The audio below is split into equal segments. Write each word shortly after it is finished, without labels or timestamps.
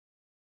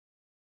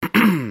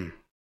Hello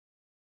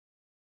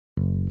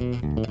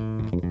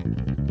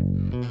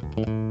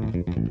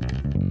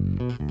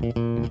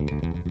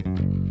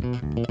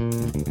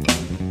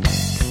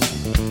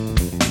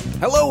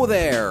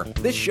there!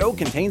 This show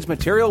contains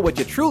material which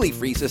a truly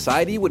free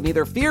society would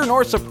neither fear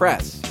nor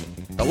suppress.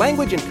 The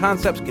language and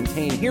concepts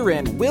contained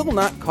herein will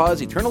not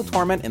cause eternal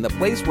torment in the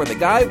place where the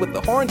guy with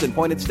the horns and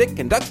pointed stick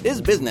conducts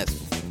his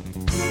business.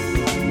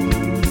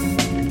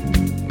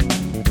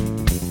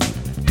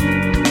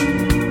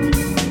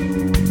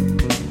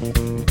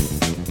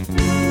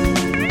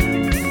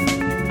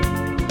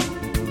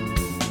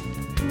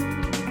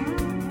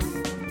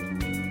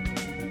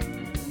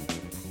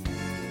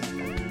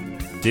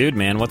 Dude,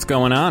 man, what's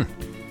going on?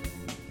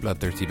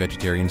 Bloodthirsty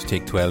Vegetarians,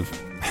 take 12.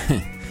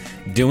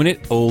 Doing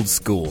it old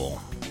school.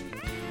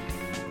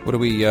 What are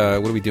we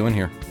doing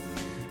here?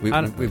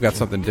 We've got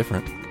something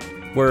different.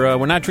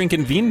 We're not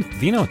drinking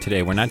vino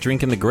today. We're not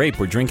drinking the grape.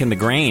 We're drinking the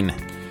grain.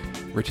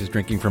 Rich is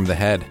drinking from the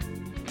head.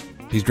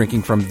 He's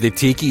drinking from the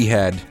tiki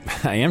head.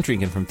 I am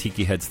drinking from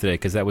tiki heads today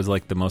because that was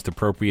like the most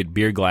appropriate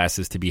beer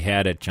glasses to be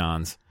had at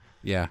John's.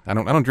 Yeah, I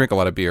don't drink a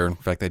lot of beer. In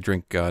fact, I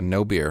drink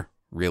no beer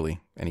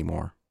really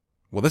anymore.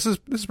 Well, this is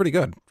pretty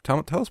good.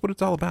 Tell us what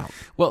it's all about.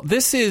 Well,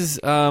 this is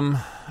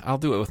I'll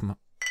do it with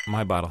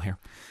my bottle here.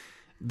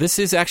 This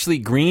is actually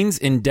Green's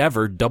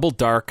Endeavor Double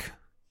Dark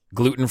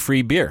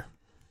gluten-free beer.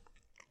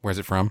 Where's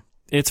it from?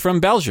 It's from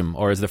Belgium,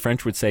 or as the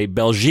French would say,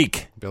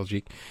 Belgique.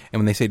 Belgique.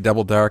 And when they say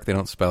double dark, they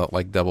don't spell it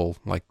like double,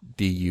 like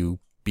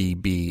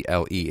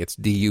D-U-B-B-L-E. It's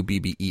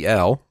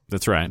D-U-B-B-E-L.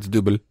 That's right. It's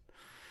double.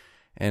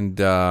 And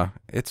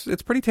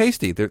it's pretty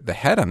tasty. The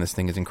head on this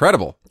thing is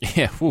incredible.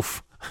 Yeah,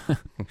 oof.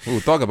 Ooh,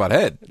 talk about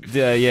head.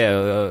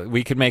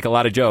 We could make a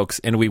lot of jokes,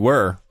 and we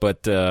were,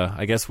 but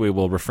I guess we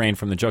will refrain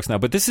from the jokes now.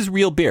 But this is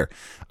real beer.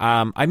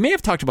 I may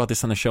have talked about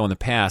this on the show in the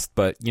past,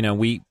 but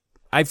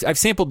I've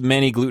sampled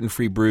many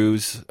gluten-free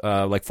brews,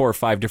 like 4 or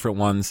 5 different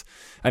ones.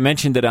 I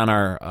mentioned it on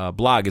our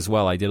blog as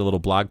well. I did a little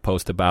blog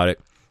post about it.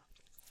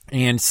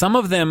 And some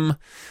of them,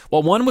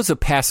 well, one was a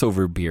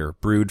Passover beer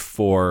brewed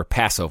for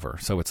Passover.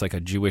 So it's like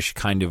a Jewish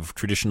kind of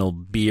traditional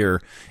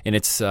beer, and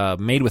it's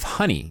made with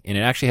honey, and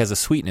it actually has a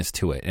sweetness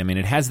to it. I mean,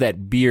 it has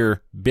that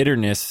beer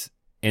bitterness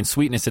and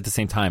sweetness at the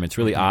same time. It's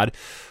really odd,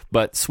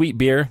 but sweet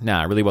beer,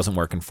 it really wasn't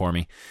working for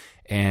me.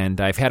 And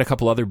I've had a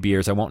couple other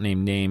beers. I won't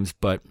name names,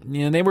 but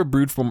they were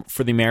brewed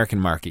for the American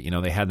market.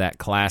 They had that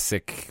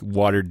classic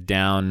watered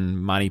down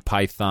Monty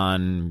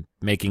Python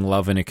making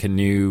love in a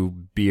canoe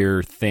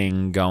beer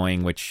thing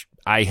going, which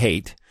I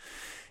hate.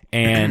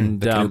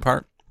 And the canoe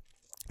part?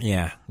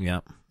 Yeah.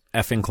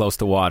 Effing close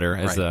to water,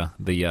 as the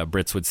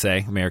Brits would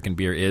say. American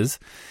beer is.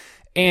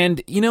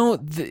 And,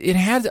 it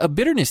had a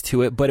bitterness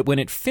to it, but when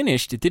it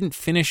finished, it didn't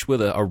finish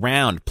with a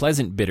round,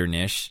 pleasant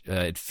bitterness.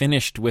 It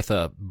finished with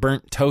a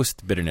burnt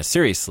toast bitterness.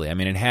 Seriously. I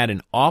mean, it had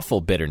an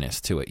awful bitterness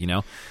to it,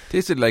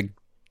 Tasted like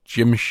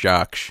Gym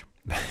Shocks.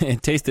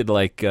 It tasted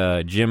like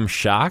Gym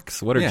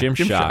Shocks? What are Gym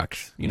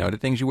Shocks? The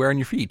things you wear on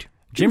your feet.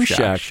 Gym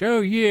Shocks.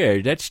 Oh,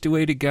 yeah. That's the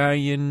way the guy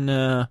in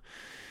the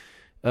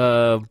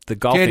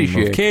golfing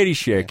move.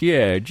 Caddyshack.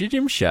 Yeah.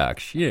 Gym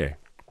Shocks. Yeah.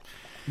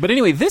 But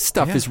anyway, this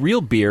stuff is real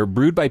beer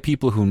brewed by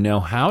people who know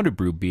how to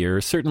brew beer,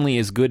 certainly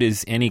as good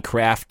as any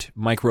craft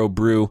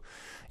microbrew,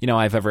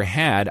 I've ever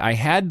had. I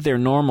had their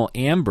normal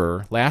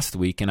amber last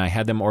week, and I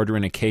had them order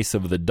in a case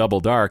of the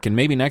double dark, and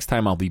maybe next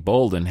time I'll be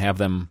bold and have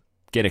them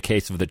get a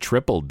case of the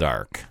triple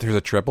dark. There's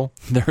a triple?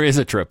 There is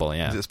a triple,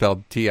 yeah. Is it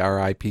spelled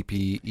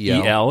Trippel?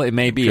 E-L? It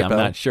may be, Triple. I'm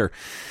not sure.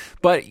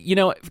 But,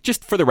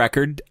 just for the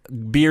record,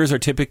 beers are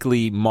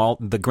typically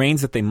the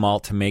grains that they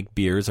malt to make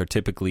beers are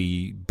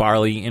typically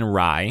barley and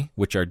rye,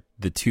 which are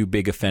the 2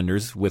 big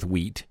offenders with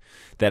wheat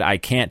that I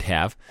can't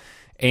have.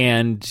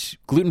 And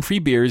gluten-free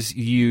beers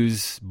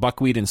use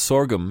buckwheat and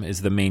sorghum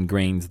as the main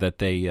grains that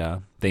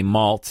they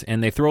malt,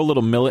 and they throw a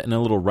little millet and a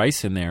little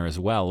rice in there as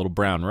well, a little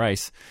brown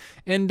rice.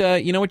 And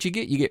you know what you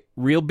get? You get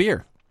real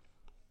beer.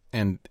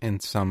 And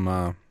some,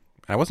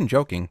 I wasn't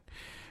joking.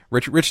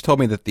 Rich told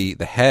me that the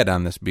head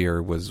on this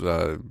beer was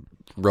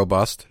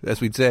robust,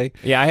 as we'd say.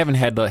 Yeah, I haven't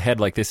had the head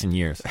like this in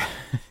years.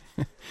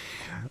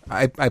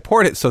 I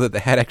poured it so that the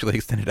head actually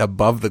extended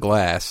above the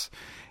glass,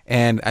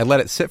 and I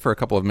let it sit for a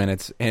couple of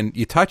minutes, and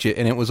you touch it,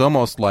 and it was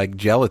almost like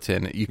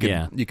gelatin. You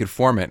could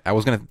form it. I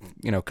was going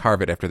to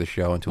carve it after the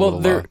show into a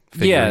little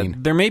figurine.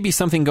 There may be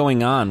something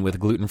going on with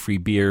gluten-free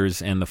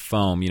beers and the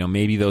foam.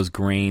 Maybe those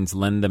grains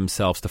lend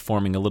themselves to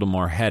forming a little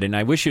more head. And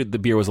I wish the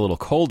beer was a little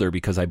colder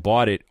because I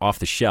bought it off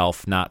the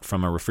shelf, not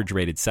from a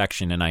refrigerated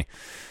section, and I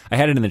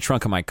had it in the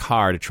trunk of my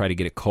car to try to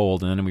get it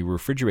cold, and then we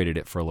refrigerated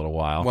it for a little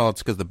while. Well,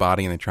 it's because the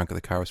body in the trunk of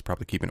the car was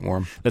probably keeping it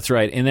warm. That's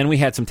right. And then we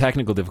had some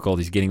technical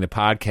difficulties getting the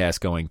podcast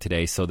going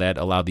today, so that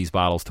allowed these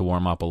bottles to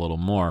warm up a little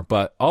more.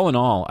 But all in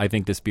all, I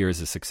think this beer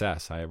is a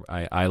success.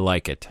 I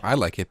like it. I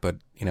like it, but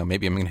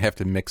maybe I'm going to have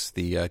to mix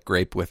the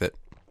grape with it.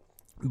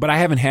 But I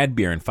haven't had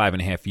beer in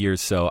 5.5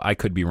 years, so I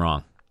could be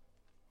wrong.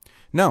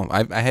 No,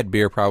 I had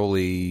beer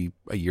probably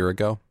a year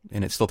ago,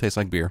 and it still tastes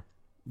like beer.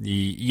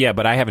 Yeah,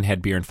 but I haven't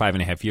had beer in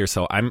 5.5 years,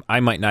 so I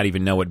might not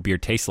even know what beer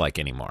tastes like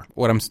anymore.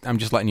 I'm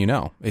just letting you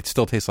know. It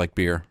still tastes like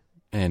beer.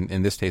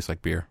 and this tastes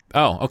like beer.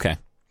 Oh, okay.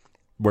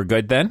 We're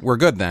good then? We're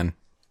good then.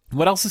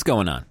 What else is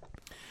going on?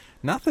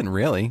 Nothing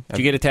really. Did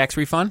you get a tax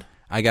refund?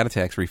 I got a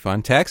tax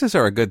refund. Taxes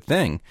are a good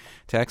thing.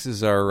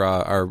 Taxes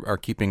are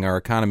keeping our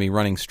economy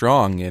running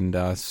strong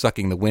and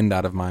sucking the wind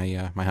out of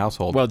my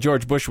household. Well,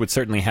 George Bush would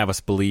certainly have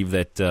us believe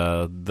that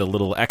the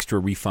little extra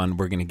refund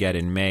we're going to get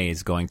in May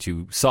is going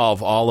to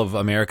solve all of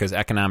America's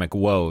economic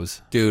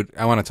woes. Dude,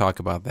 I want to talk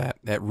about that.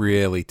 That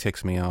really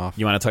ticks me off.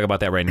 You want to talk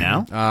about that right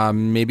now?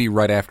 Maybe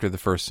right after the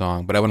first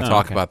song, but I want to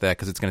talk about that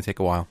because it's going to take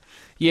a while.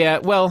 Yeah,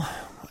 well,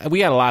 we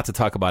got a lot to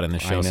talk about in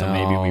this show, so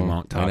maybe we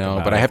won't talk about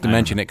it. But I have to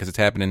mention it because it's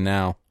happening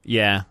now.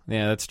 Yeah,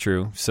 that's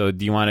true. So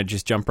do you want to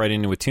just jump right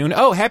into a tune?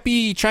 Oh,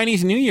 happy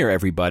Chinese New Year,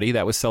 everybody.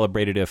 That was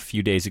celebrated a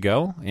few days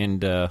ago,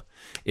 and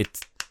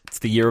it's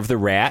the year of the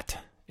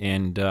rat,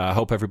 and I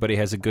hope everybody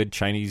has a good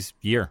Chinese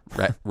year.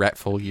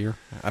 Ratful year?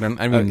 I don't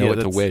even know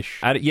what to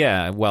wish.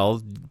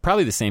 Well,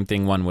 probably the same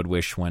thing one would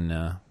wish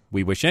when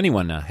we wish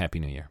anyone a Happy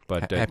New Year.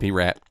 But happy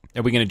rat.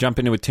 Are we going to jump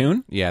into a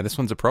tune? Yeah, this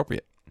one's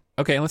appropriate.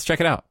 Okay, let's check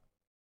it out.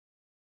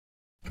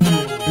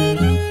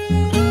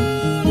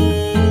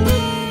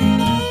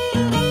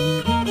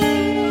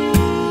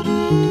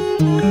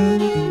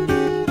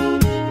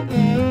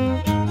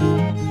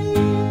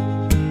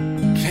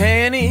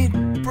 Can't eat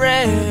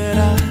bread,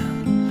 I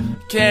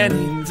can't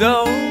eat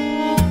dough,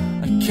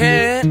 I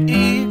can't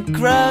eat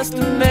crust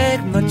to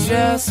make my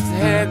chest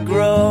hair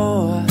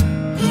grow.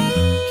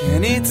 I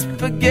can't eat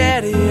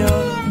spaghetti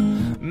or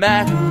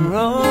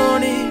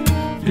macaroni.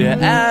 If you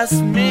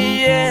ask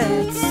me,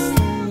 it's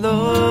a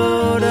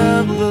load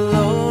of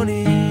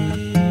baloney.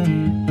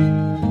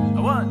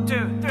 1,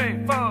 2,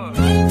 3, 4.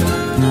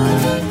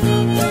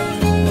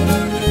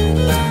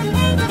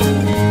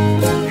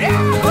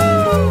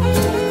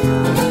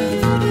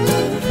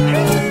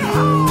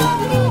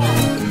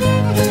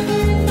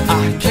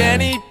 I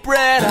can't eat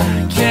bread,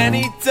 I can't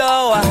eat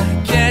dough,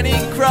 I can't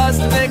eat crust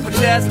to make my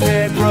chest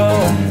hair grow.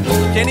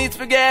 Can't eat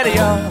spaghetti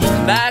or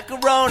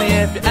macaroni.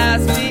 If you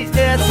ask me, it's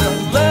a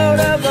load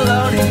of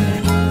baloney.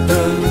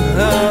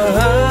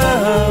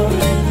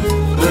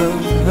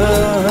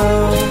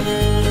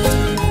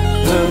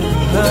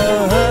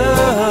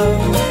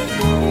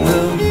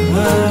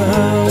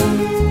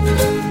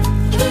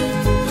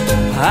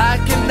 I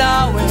can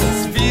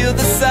always feel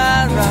the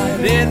sign right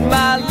in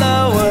my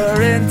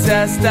lower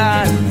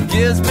intestine.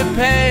 Gives me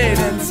pain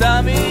and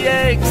tummy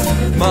aches.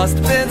 Must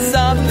have been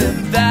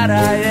something that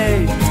I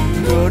ate.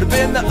 Could have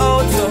been the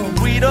oats or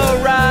wheat or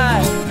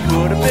rye.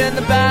 Could have been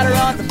the batter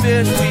on the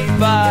fish we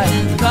buy.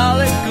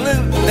 Call it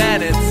gluten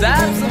and it's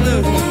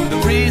absolutely the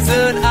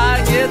reason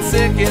I get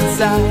sick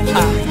inside.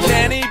 I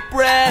can't eat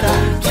bread,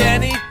 I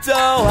can't eat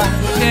dough, I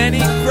can't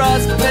eat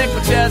crust to make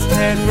my chest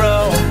hair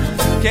grow.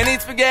 Can't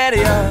eat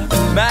spaghetti or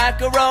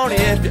macaroni.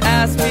 If you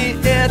ask me,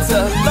 it's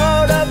a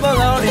load of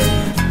baloney.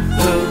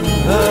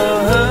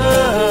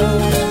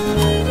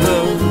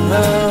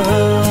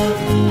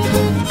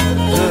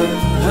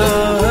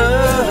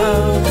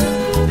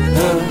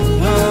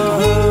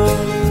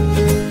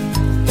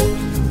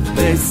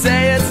 They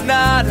say it's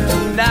not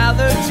an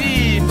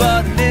allergy,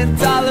 but an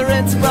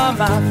intolerance from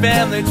my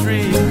family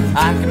tree.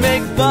 I can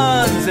make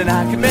buns and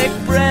I can make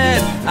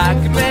bread. I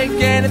can make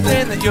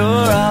anything that you're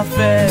all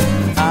fed.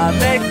 I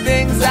make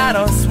things out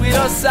of sweet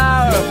or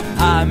sour.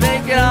 I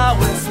make it all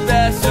with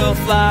special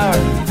flour.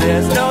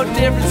 There's no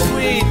difference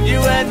between you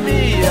and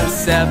me,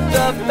 except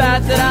the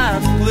fact that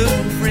I'm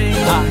gluten-free.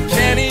 I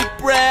can't eat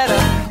bread,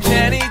 I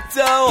can't eat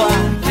dough,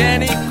 I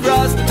can't eat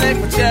crust to make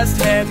my chest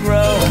hair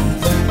grow.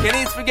 Can't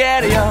eat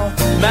spaghetti or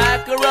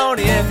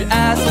macaroni. If you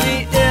ask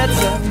me,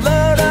 it's a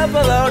load of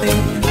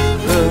baloney.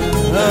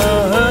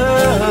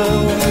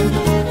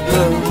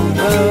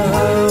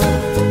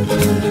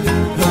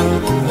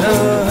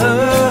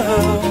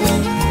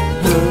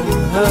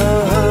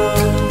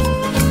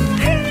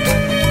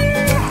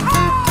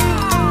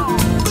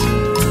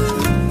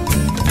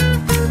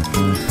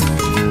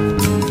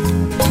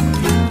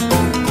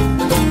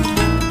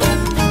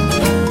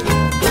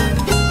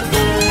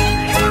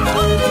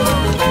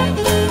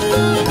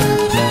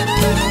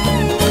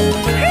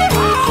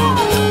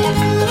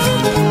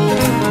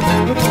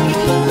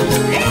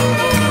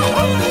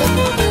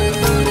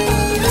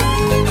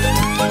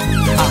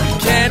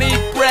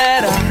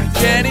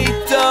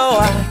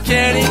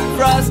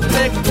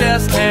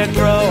 Chest hair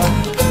grow.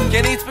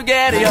 Can't eat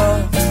spaghetti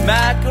or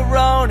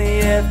macaroni.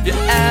 If you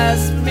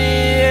ask me,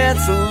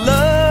 it's a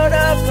load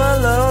of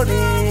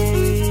baloney.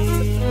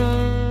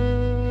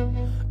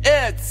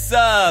 It's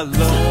a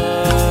load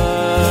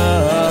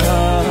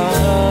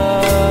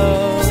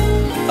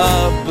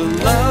of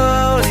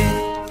baloney,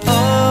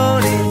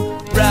 only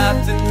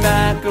wrapped in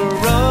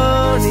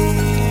macaroni.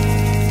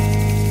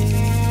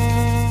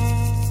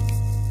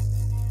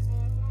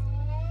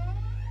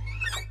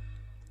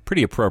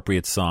 Pretty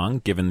appropriate song,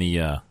 given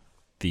the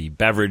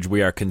beverage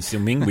we are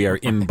consuming. We are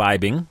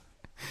imbibing.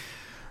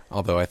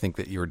 Although I think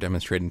that you were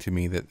demonstrating to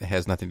me that it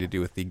has nothing to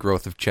do with the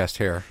growth of chest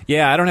hair.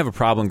 Yeah, I don't have a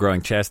problem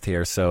growing chest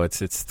hair, so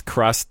it's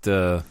crust.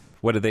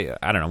 What did they?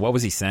 I don't know. What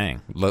was he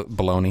saying?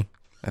 Baloney.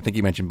 I think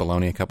you mentioned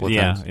bologna a couple of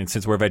Yeah, times. and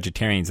since we're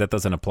vegetarians, that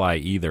doesn't apply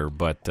either.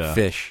 But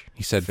Fish.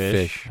 He said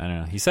fish. I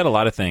don't know. He said a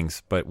lot of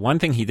things, but one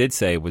thing he did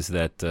say was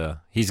that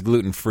he's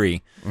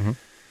gluten-free. Mm-hmm.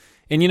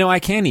 And, I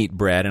can eat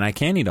bread, and I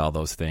can eat all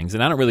those things,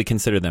 and I don't really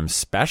consider them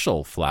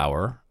special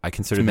flour. I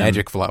consider them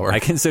magic flour. I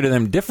consider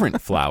them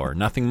different flour,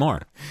 nothing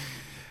more.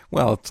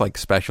 Well, it's like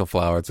special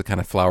flour. It's the kind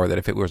of flour that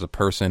if it was a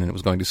person and it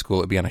was going to school, it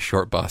would be on a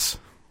short bus.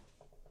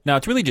 No,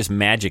 it's really just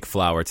magic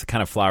flour. It's the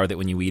kind of flour that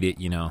when you eat it,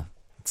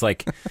 it's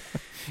like...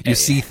 You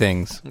see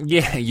things.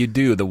 Yeah, you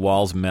do. The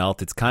walls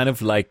melt. It's kind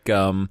of like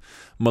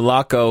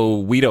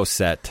Malaco Guido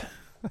set.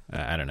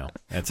 I don't know.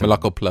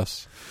 Malaco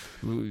Plus.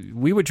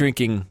 We were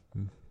drinking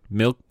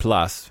Milk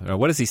Plus. Or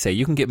what does he say?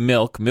 You can get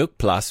Milk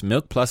Plus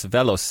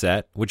Velo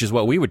set, which is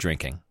what we were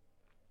drinking.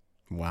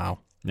 Wow.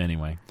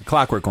 Anyway,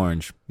 Clockwork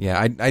Orange. Yeah,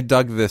 I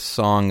dug this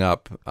song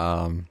up,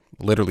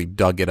 literally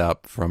dug it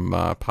up from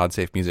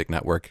PodSafe Music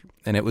Network,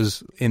 and it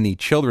was in the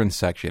children's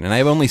section. And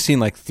I've only seen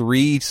like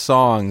 3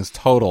 songs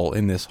total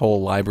in this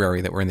whole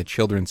library that were in the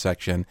children's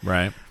section.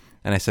 Right.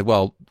 And I said,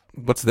 well,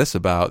 what's this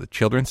about, the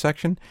children's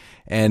section?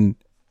 And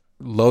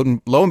lo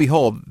and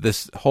behold,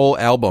 this whole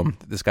album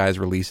that this guy's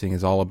releasing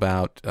is all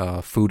about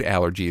food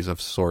allergies of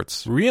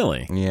sorts.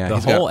 Really? Yeah. The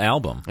whole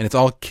album. And it's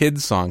all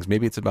kids' songs.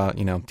 Maybe it's about,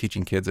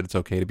 teaching kids that it's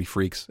okay to be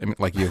freaks,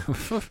 like you.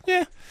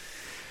 Yeah.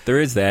 There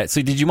is that.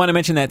 So did you want to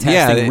mention that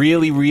tax thing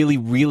really, really,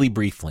 really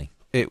briefly?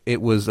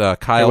 It was Kyle...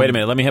 Hey, wait a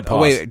minute. Let me hit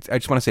pause. Wait, I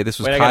just want to say this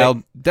was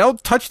Kyle...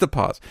 Don't touch the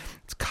pause.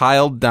 It's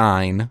Kyle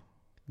Dine,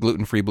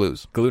 Gluten-Free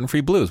Blues.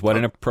 Gluten-Free Blues. What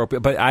an appropriate...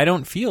 But I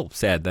don't feel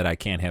sad that I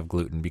can't have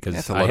gluten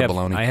because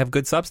I have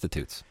good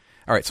substitutes.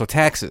 All right, so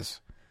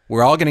taxes.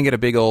 We're all going to get a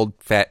big old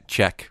fat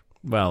check.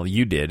 Well,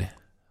 you did.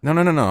 No.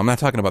 I'm not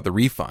talking about the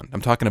refund.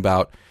 I'm talking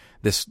about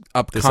this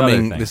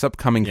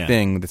upcoming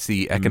thing that's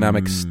the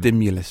economic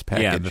stimulus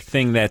package. Yeah, the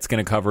thing that's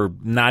going to cover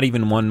not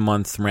even 1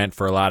 month's rent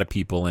for a lot of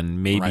people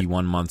and maybe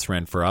 1 month's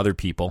rent for other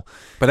people.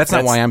 But that's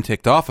not why I'm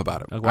ticked off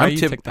about it. Why are you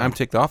ticked off? I'm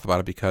ticked off about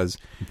it because...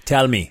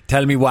 Tell me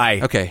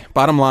why. Okay,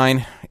 bottom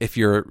line, if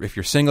you're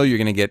single, you're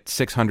going to get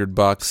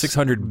 $600.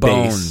 600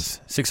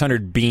 bones.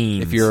 600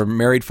 beans. If you're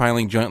married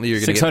filing jointly, you're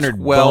going to get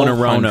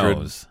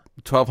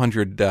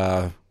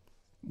 1,200...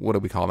 what do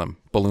we call them?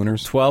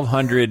 Ballooners?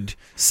 1,200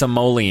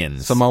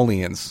 simoleons.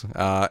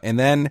 And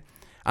then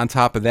on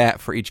top of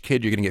that, for each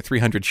kid, you're going to get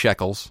 300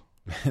 shekels.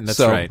 That's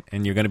right.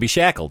 And you're going to be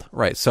shackled.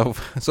 Right. So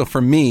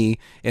for me,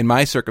 in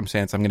my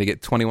circumstance, I'm going to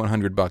get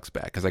 $2,100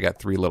 back because I got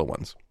 3 little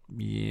ones.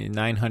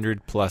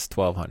 900 plus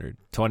 1,200.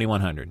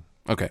 2,100.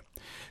 Okay.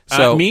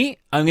 So me,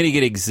 I'm going to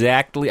get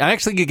exactly... I'm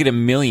actually going to get $1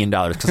 million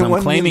because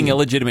I'm claiming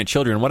illegitimate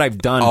children. What I've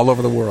done... all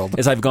over the world.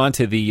 Is I've gone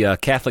to the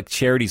Catholic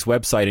Charities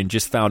website and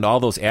just found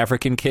all those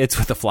African kids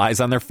with the flies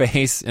on their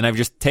face, and I've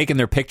just taken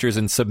their pictures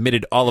and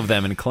submitted all of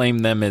them and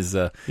claimed them as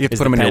you have to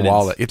put them in your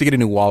wallet. You have to get a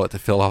new wallet to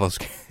fill all those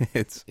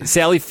kids.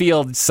 Sally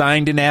Field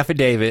signed an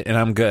affidavit, and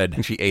I'm good.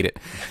 And she ate it.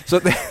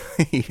 So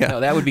yeah.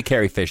 No, that would be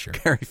Carrie Fisher.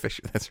 Carrie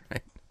Fisher, that's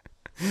right.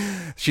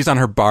 She's on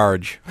her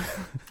barge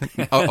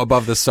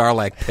above the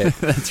Sarlacc pit.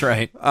 That's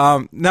right.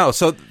 No,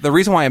 so the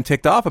reason why I'm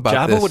ticked off about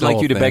Jabba this would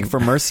like you to beg for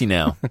mercy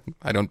now.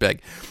 I don't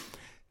beg.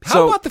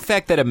 How about the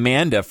fact that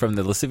Amanda from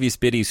the Lascivious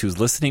Biddies, who's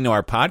listening to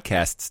our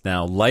podcasts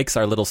now, likes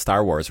our little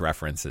Star Wars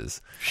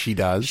references? She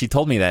does. She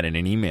told me that in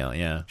an email,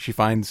 yeah. She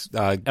finds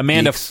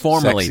Amanda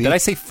formerly. Sexy. Did I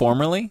say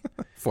formerly?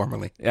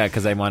 Formerly. Yeah,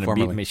 because I wanted to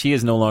beat me. She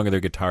is no longer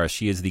their guitarist.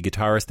 She is the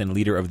guitarist and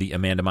leader of the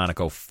Amanda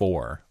Monaco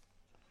 4.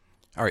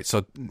 All right,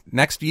 so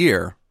next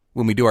year,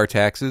 when we do our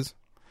taxes,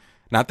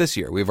 not this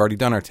year, we've already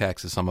done our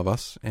taxes, some of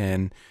us,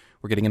 and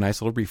we're getting a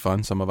nice little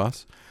refund, some of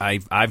us.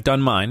 I've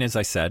done mine, as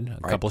I said,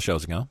 a couple of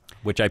shows ago,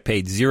 which I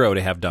paid $0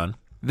 to have done.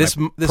 This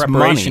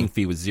preparation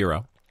fee was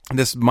 $0.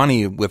 This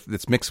money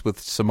that's mixed with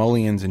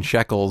simoleons and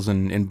shekels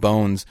and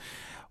bones,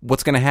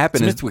 what's going to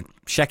happen is... with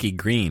shecky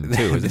green,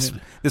 too, isn't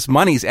it? This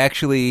money's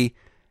actually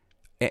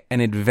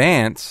an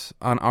advance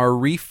on our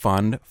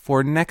refund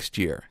for next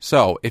year.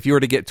 So if you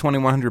were to get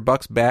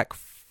 $2,100 back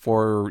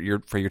for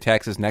your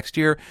taxes next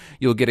year,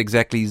 you'll get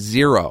exactly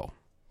 $0.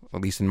 At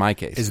least in my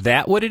case. Is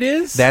that what it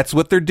is? That's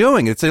what they're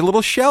doing. It's a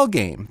little shell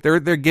game. They're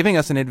giving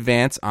us an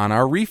advance on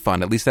our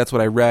refund. At least that's what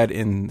I read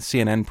in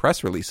CNN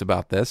press release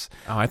about this.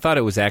 Oh, I thought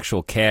it was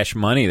actual cash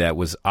money that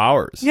was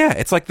ours. Yeah,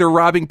 it's like they're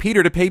robbing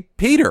Peter to pay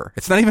Peter.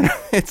 It's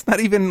not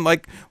even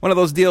like one of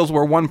those deals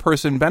where one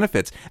person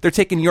benefits. They're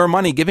taking your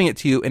money, giving it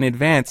to you in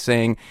advance,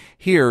 saying,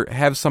 "Here,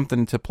 have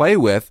something to play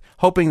with,"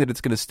 hoping that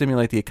it's going to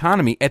stimulate the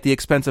economy at the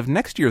expense of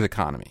next year's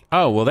economy.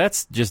 Oh, well,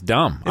 that's just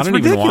dumb. It's I don't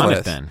ridiculous. Even want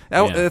it then.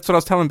 That's what I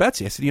was telling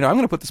Betsy. I said, I'm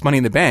going to put this money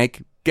in the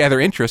bank, gather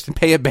interest, and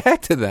pay it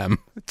back to them.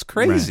 It's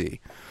crazy. Right.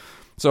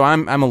 So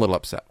I'm a little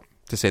upset,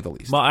 to say the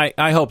least. Well,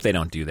 I hope they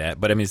don't do that.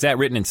 But, I mean, is that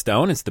written in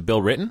stone? Is the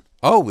bill written?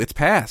 Oh, it's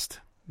passed.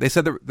 They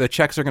said the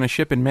checks are going to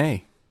ship in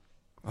May.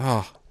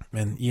 Oh.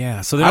 And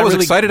yeah. So I was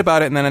excited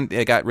about it, and then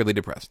I got really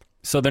depressed.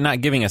 So they're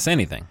not giving us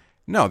anything?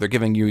 No, they're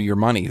giving you your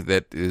money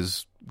that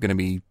is going to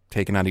be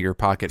taken out of your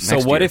pocket next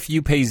year. So what if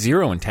you pay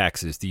 $0 in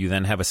taxes? Do you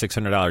then have a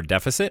 $600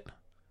 deficit?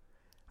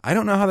 I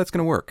don't know how that's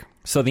going to work.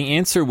 So the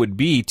answer would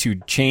be to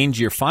change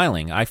your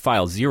filing. I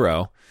file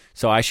 0,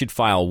 so I should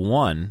file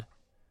 1.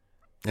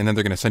 And then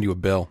they're going to send you a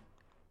bill.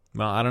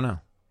 Well, I don't know.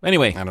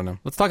 Anyway, I don't know.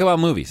 Let's talk about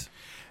movies.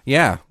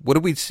 Yeah. What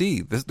did we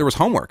see? There was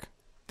homework.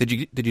 Did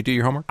you do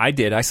your homework? I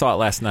did. I saw it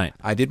last night.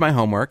 I did my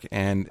homework,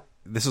 and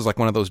this is like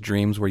one of those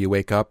dreams where you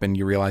wake up and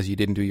you realize you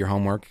didn't do your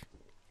homework.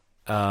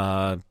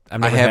 I've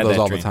never I have had those that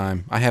all dream. the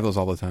time. I have those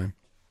all the time.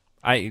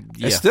 I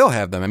still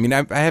have them. I mean,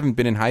 I haven't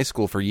been in high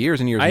school for years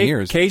and years and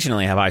years. I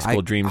occasionally have high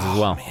school dreams as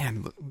well.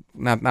 Man,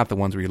 not the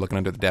ones where you're looking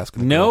under the desk.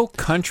 No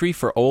Country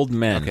for Old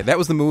Men. Okay, that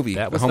was the movie.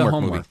 That was the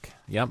homework movie.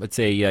 Yep, it's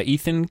a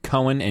Ethan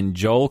Coen and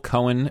Joel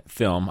Coen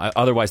film,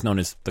 otherwise known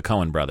as the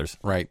Coen brothers.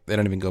 Right. They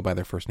don't even go by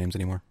their first names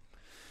anymore.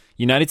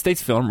 United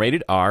States film,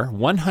 rated R,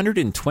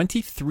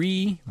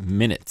 123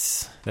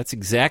 minutes. That's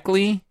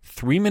exactly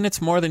 3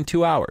 minutes more than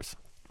 2 hours.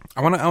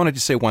 I want to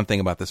just say one thing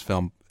about this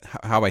film,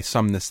 how I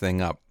sum this thing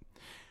up.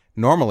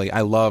 Normally,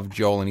 I love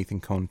Joel and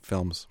Ethan Coen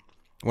films.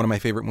 One of my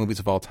favorite movies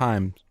of all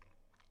time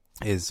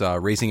is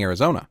Raising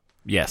Arizona.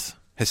 Yes.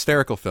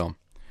 Hysterical film.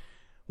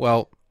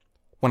 Well,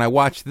 when I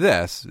watched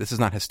this is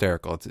not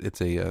hysterical.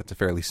 It's a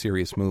fairly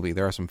serious movie.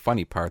 There are some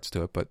funny parts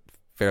to it, but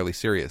fairly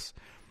serious.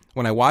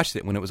 When I watched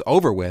it, when it was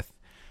over with,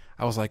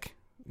 I was like,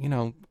 I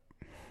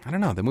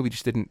don't know. The movie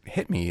just didn't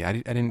hit me. I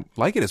didn't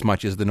like it as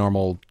much as the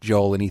normal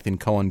Joel and Ethan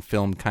Coen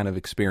film kind of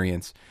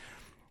experience.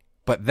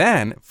 But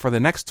then, for the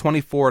next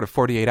 24 to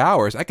 48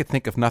 hours, I could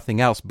think of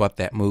nothing else but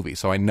that movie.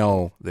 So I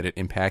know that it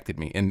impacted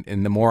me.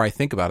 And the more I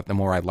think about it, the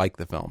more I like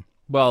the film.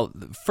 Well,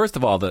 first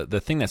of all, the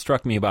thing that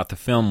struck me about the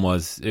film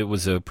was it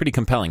was a pretty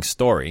compelling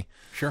story.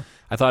 Sure.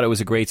 I thought it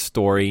was a great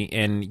story.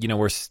 And,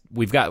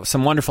 we've got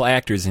some wonderful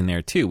actors in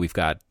there, too. We've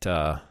got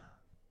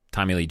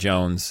Tommy Lee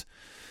Jones.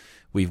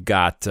 We've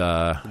got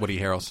Woody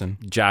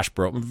Harrelson, Josh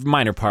Brolin,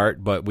 minor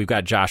part, but we've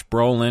got Josh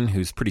Brolin,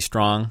 who's pretty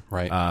strong,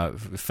 right?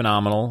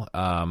 Phenomenal.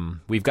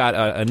 We've got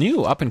a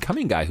new up and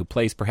coming guy who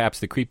plays perhaps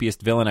the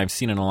creepiest villain I've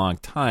seen in a long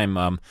time,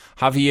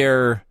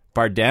 Javier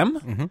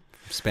Bardem. Mm-hmm.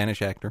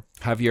 Spanish actor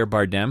Javier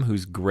Bardem,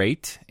 who's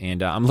great,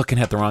 and I'm looking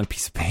at the wrong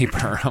piece of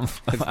paper.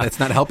 It's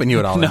not helping you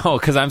at all. No,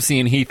 because I'm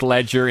seeing Heath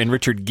Ledger and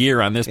Richard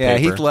Gere on this paper. Yeah,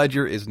 Heath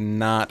Ledger is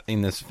not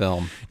in this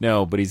film.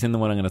 No, but he's in the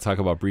one I'm going to talk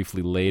about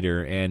briefly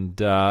later. And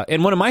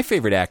one of my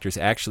favorite actors,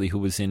 actually, who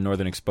was in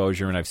Northern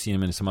Exposure, and I've seen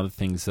him in some other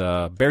things,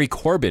 Barry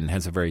Corbin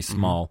has a very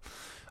small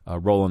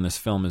role in this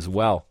film as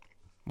well.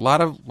 A lot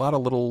of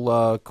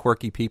little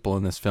quirky people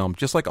in this film,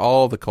 just like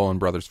all the Coen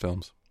brothers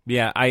films.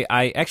 Yeah,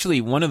 I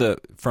actually,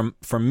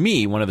 for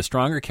me, one of the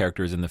stronger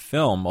characters in the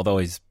film, although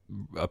his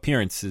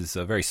appearance is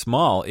very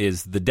small,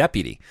 is the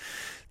deputy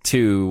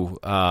to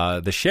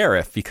the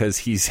sheriff, because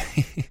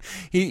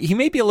he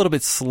may be a little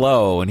bit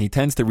slow and he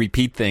tends to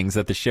repeat things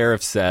that the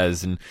sheriff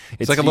says, and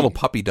it's like a little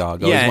puppy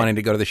dog, always wanting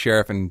to go to the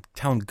sheriff and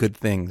tell him good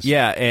things.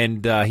 Yeah,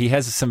 and he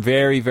has some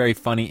very, very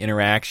funny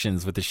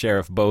interactions with the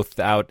sheriff, both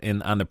out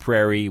on the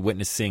prairie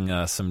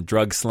witnessing some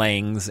drug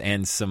slayings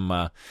and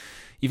some.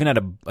 Even at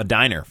a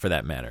diner, for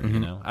that matter.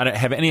 Mm-hmm. I don't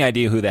have any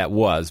idea who that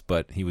was,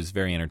 but he was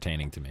very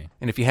entertaining to me.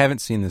 And if you haven't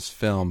seen this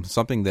film,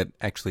 something that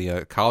actually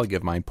a colleague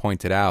of mine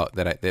pointed out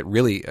that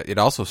really it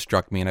also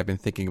struck me, and I've been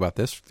thinking about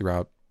this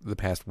throughout the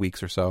past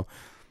weeks or so,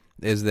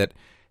 is that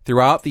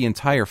throughout the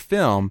entire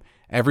film,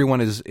 everyone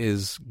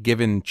is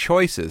given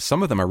choices.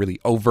 Some of them are really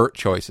overt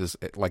choices,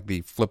 like the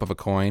flip of a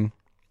coin.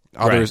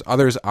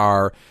 Others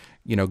are,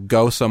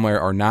 go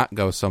somewhere or not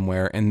go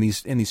somewhere, and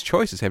these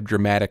choices have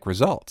dramatic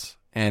results.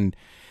 And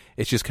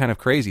it's just kind of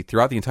crazy.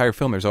 Throughout the entire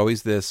film, there's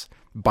always this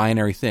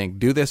binary thing.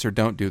 Do this or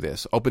don't do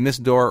this. Open this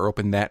door or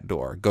open that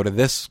door. Go to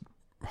this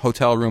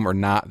hotel room or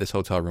not this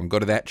hotel room. Go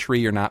to that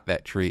tree or not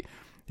that tree.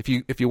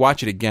 If you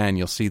watch it again,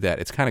 you'll see that.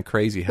 It's kind of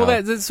crazy how...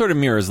 Well, that sort of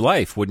mirrors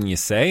life, wouldn't you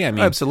say? I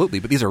mean, absolutely,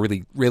 but these are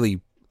really,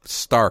 really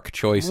stark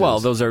choices. Well,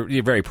 those are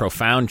very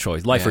profound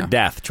choices. Life or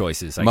death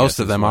choices, I Most guess,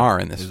 of them are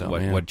in this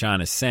film. What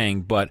John is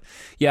saying. But,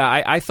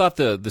 yeah, I thought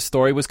the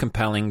story was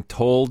compelling,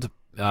 told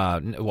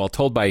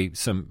by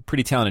some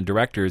pretty talented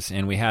directors,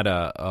 and we had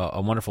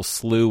a wonderful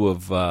slew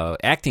of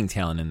acting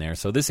talent in there.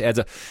 So this adds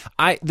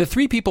the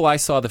three people I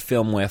saw the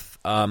film with,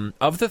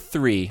 of the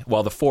three,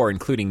 well, the four,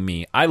 including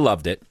me, I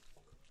loved it.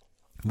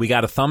 We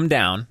got a thumb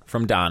down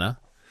from Donna.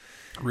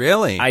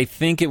 Really? I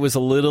think it was a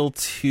little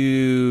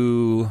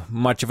too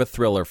much of a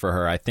thriller for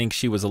her. I think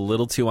she was a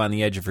little too on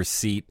the edge of her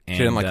seat. And,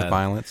 she didn't like the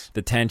violence?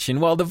 The tension.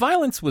 Well, the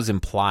violence was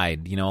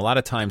implied. A lot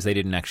of times they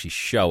didn't actually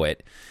show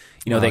it.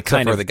 They except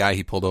kind for of the guy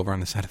he pulled over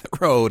on the side of the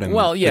road, and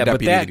the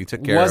deputy that he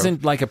took care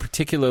wasn't like a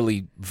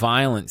particularly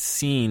violent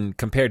scene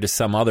compared to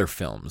some other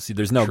films.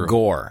 There's no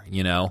gore,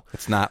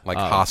 It's not like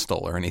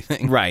Hostel or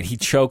anything, right? He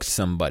choked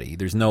somebody.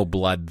 There's no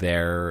blood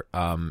there.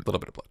 A little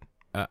bit of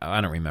blood.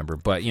 I don't remember,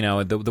 but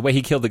the way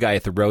he killed the guy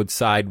at the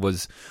roadside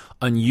was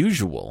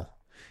unusual.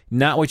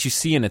 Not what you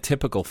see in a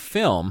typical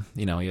film.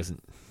 He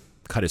doesn't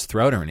cut his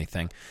throat or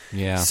anything.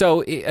 Yeah.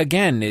 So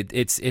again,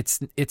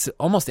 it's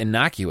almost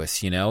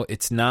innocuous.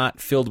 It's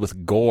not filled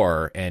with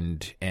gore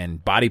and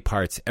body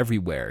parts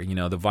everywhere.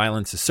 The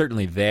violence is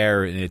certainly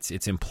there, and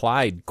it's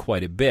implied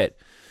quite a bit.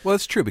 Well,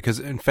 it's true because,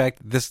 in fact,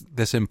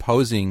 this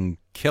imposing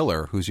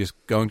killer who's just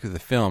going through the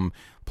film,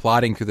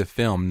 plotting through the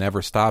film,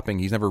 never stopping.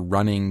 He's never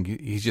running.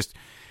 He's just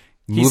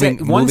moving,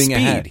 He's at one moving speed.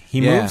 ahead.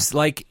 He moves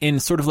like in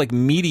sort of like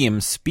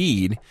medium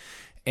speed,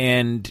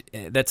 and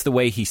that's the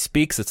way he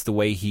speaks. That's the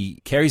way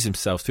he carries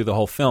himself through the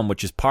whole film,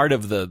 which is part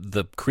of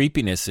the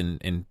creepiness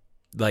and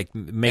like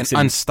makes and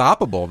it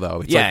unstoppable.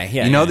 Though, it's Yeah, like,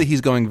 yeah, you know yeah. that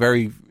he's going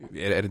very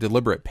at a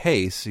deliberate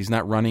pace. He's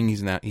not running.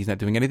 He's not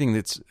doing anything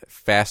that's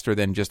faster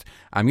than just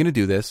I'm going to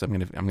do this. I'm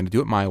going to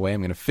do it my way.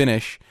 I'm going to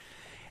finish.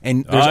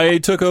 And I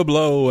took a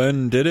blow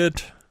and did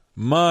it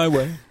my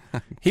way.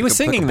 He was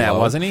singing that,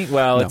 wasn't he?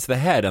 Well, No. it's the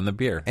head on the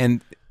beer.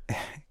 And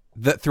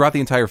throughout the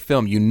entire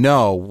film, you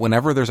know,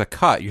 whenever there's a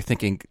cut, you're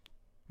thinking,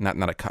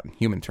 not a cut in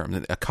human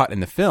terms, a cut in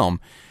the film,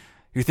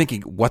 you're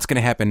thinking, what's going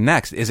to happen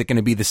next? Is it going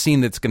to be the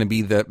scene that's going to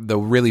be the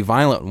really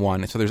violent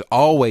one? So there's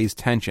always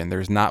tension.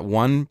 There's not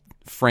one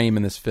frame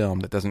in this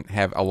film that doesn't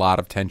have a lot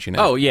of tension in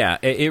it. Oh, yeah.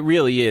 It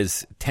really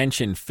is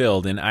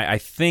tension-filled, and I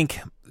think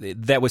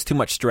that was too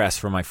much stress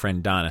for my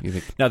friend Donna.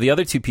 Now, the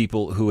other two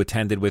people who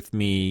attended with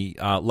me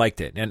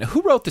liked it. And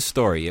who wrote the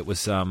story? It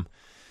was, I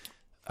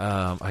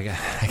got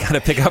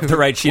to pick up the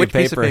right sheet of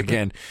paper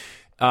again.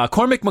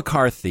 Cormac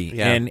McCarthy.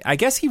 Yeah. And I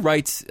guess he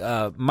writes,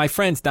 my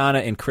friends Donna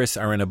and Chris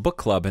are in a book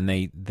club, and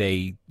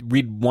they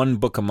read one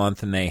book a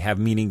month, and they have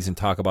meetings and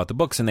talk about the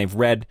books, and they've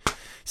read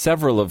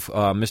several of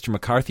Mr.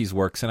 McCarthy's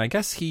works, and I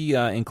guess he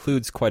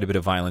includes quite a bit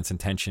of violence and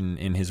tension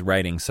in his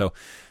writing. So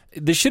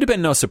this should have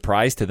been no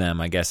surprise to them,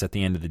 I guess, at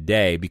the end of the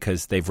day,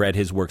 because they've read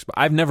his works. But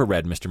I've never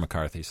read Mr.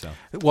 McCarthy, so.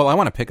 Well, I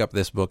want to pick up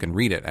this book and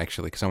read it,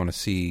 actually, because I want to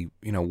see,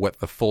 what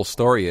the full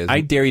story is.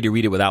 I dare you to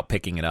read it without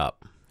picking it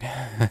up.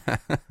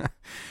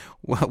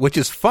 Well, which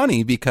is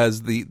funny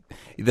because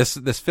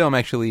this film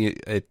actually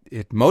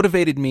it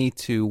motivated me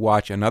to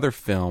watch another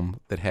film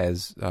that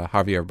has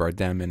Javier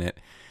Bardem in it,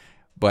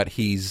 but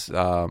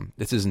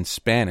this is in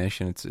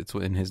Spanish and it's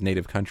in his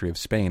native country of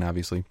Spain,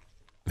 obviously.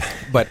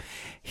 But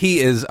he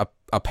is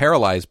a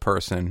paralyzed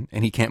person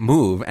and he can't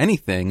move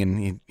anything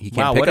and he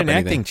can't Wow, pick what up an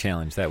anything. acting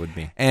challenge that would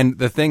be. And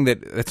the thing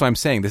that's why I'm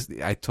saying this,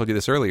 I told you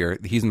this earlier.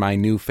 He's my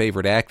new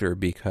favorite actor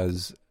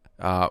because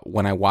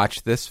when I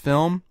watched this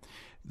film,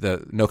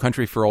 the No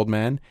Country for Old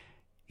Men,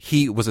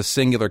 he was a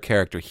singular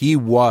character. He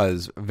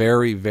was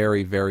very,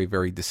 very, very,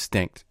 very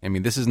distinct. I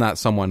mean, this is not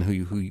someone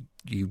who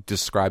you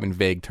describe in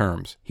vague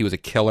terms. He was a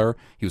killer.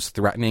 He was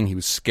threatening. He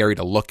was scary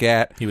to look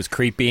at. He was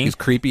creepy. He was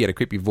creepy. He had a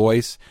creepy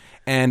voice.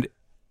 And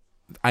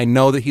I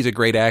know that he's a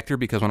great actor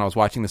because when I was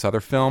watching this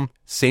other film,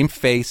 same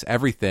face,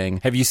 everything.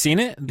 Have you seen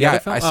it? Yeah,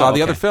 I saw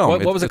the other film.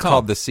 What was it it's called?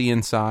 called The Sea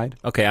Inside.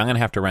 Okay, I'm going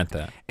to have to rent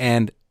that.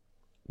 And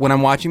when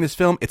I'm watching this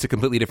film, it's a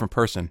completely different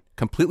person.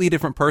 Completely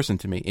different person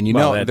to me. And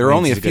Well, there are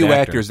only a means he's a few good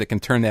actor. actors that can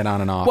turn that on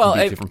and off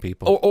and be different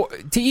people. Or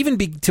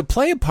to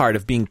play a part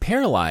of being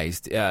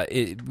paralyzed,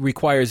 it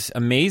requires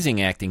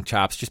amazing acting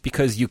chops just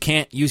because you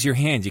can't use your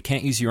hands, you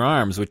can't use your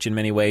arms, which in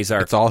many ways are...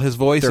 It's all his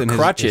voice they're and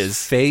crutches.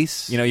 his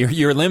face.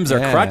 Your limbs are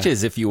Yeah.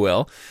 crutches, if you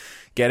will.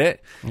 Get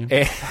it?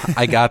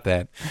 I got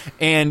that.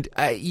 And,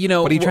 What are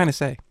you trying to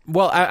say?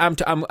 Well,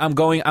 I'm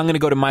going to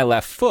go to my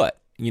left foot.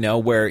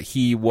 Where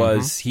he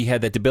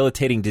had that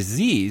debilitating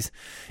disease,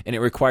 and it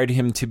required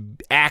him to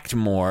act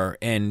more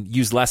and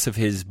use less of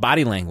his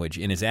body language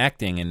in his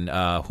acting. And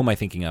who am I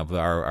thinking of?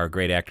 Our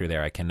great actor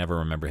there. I can never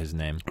remember his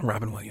name.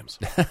 Robin Williams.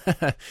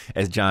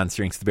 As John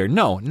drinks the beer.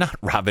 No, not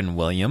Robin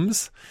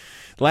Williams.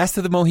 Last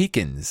of the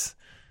Mohicans.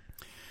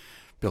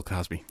 Bill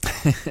Cosby.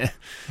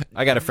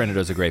 I got a friend who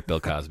does a great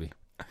Bill Cosby.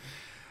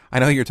 I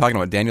know who you're talking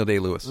about, Daniel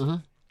Day-Lewis.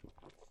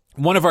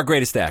 Mm-hmm. One of our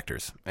greatest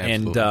actors.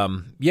 Absolutely.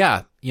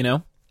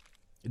 And,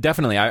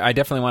 definitely. I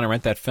definitely want to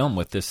rent that film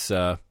with this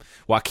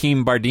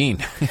Joaquin Bardem.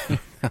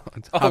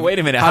 Wait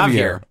a minute.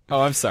 Javier.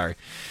 Oh, I'm sorry.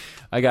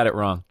 I got it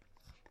wrong.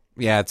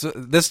 Yeah,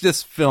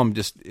 this film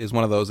just is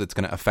one of those that's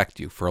going to affect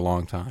you for a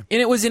long time.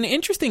 And it was an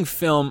interesting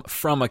film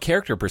from a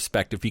character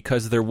perspective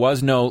because there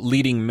was no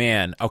leading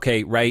man.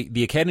 Okay, right?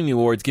 The Academy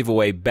Awards give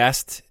away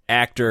Best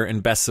Actor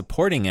and Best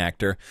Supporting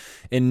Actor,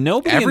 and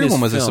Everyone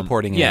was a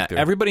supporting actor.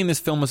 Yeah, everybody in this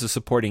film was a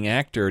supporting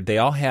actor. They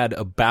all had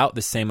about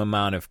the same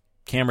amount of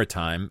camera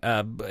time,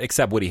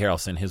 except Woody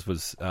Harrelson. His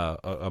was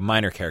a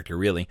minor character,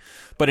 really,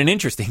 but an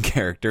interesting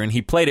character, and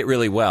he played it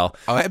really well.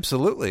 Oh,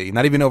 absolutely.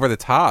 Not even over the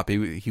top.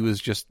 He was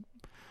just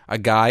a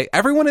guy.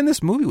 Everyone in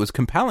this movie was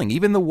compelling.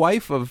 Even the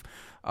wife of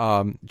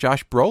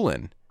Josh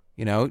Brolin.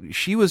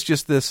 She was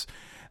just this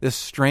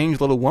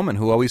strange little woman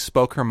who always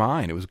spoke her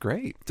mind. It was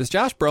great. Does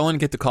Josh Brolin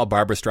get to call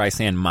Barbra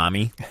Streisand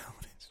mommy?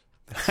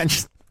 I'm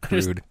just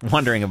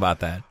wondering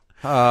about that.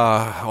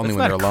 Only It's when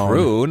not they're alone.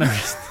 crude.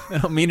 I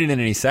don't mean it in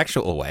any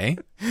sexual way.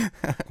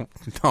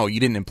 No,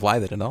 you didn't imply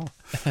that at all.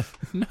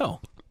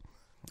 No.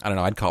 I don't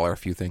know. I'd call her a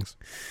few things.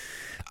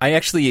 I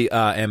actually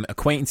am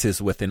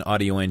acquaintances with an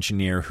audio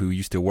engineer who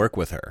used to work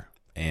with her.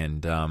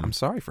 And I'm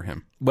sorry for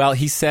him. well,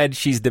 he said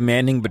she's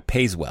demanding but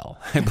pays well,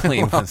 I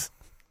believe.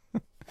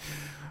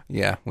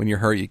 Yeah, when you're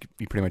hurt, you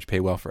pretty much pay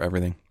well for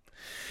everything.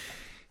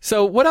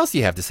 So what else do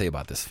you have to say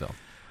about this film?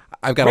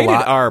 I've got Rated a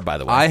lot. R, by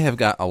the way. I have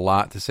got a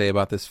lot to say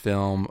about this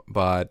film,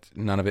 but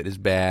none of it is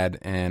bad,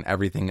 and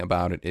everything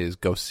about it is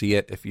go see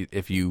it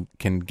if you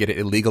can get it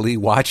illegally.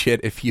 Watch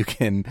it if you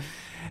can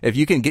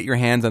get your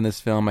hands on this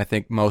film. I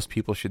think most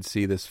people should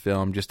see this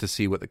film just to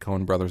see what the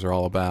Coen brothers are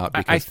all about.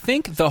 I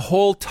think the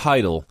whole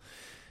title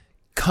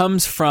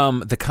comes from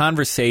the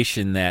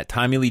conversation that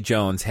Tommy Lee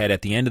Jones had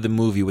at the end of the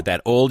movie with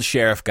that old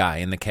sheriff guy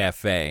in the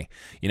cafe.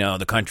 You know,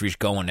 the country's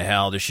going to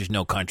hell. This is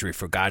no country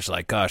for guys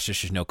like us.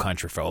 This is no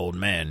country for old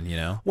men, you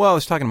know? Well, I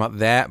was talking about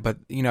that, but,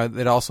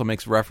 it also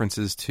makes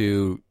references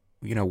to,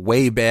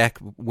 way back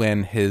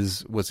when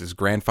his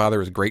grandfather,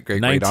 his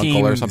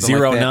great-great-great-uncle or something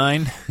like that.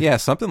 1909? Yeah,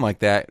 something like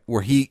that,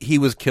 where he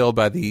was killed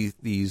by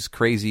these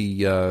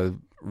crazy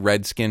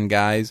red-skinned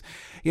guys.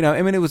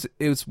 It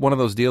was one of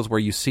those deals where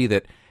you see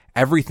that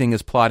everything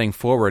is plodding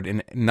forward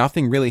and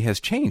nothing really has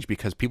changed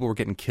because people were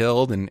getting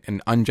killed and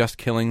unjust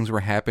killings were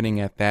happening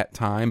at that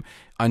time.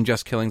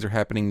 Unjust killings are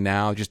happening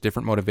now, just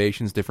different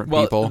motivations, different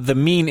people. The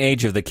mean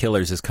age of the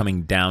killers is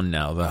coming down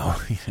now, though.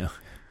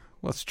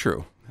 Well, it's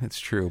true. It's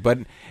true.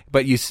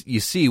 But you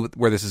see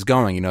where this is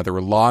going. There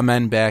were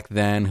lawmen back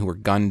then who were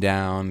gunned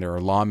down. There are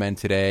lawmen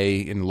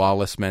today and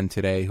lawless men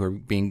today who are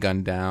being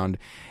gunned down.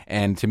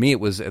 And to me,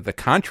 it was the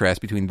contrast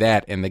between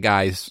that and the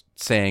guys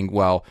saying,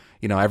 well,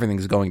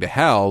 everything's going to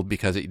hell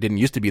because it didn't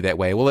used to be that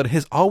way. Well, it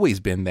has always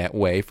been that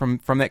way from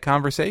that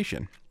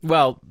conversation.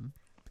 Well,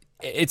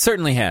 it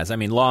certainly has. I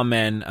mean,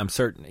 lawmen, I'm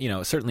certain,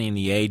 certainly in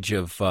the age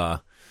of,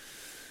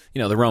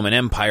 the Roman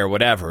Empire,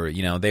 whatever,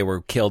 they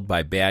were killed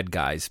by bad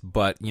guys.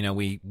 But,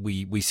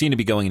 we seem to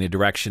be going in a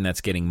direction that's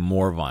getting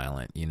more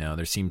violent.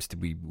 There seems to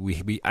be,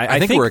 I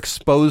think we're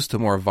exposed to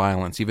more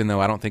violence, even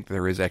though I don't think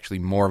there is actually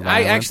more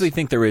violence. I actually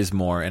think there is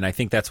more, and I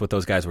think that's what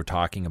those guys were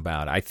talking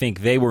about. I think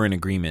they were in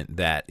agreement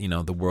that,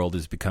 the world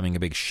is becoming a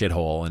big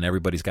shithole and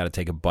everybody's got to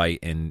take a bite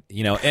and,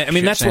 I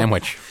mean, that's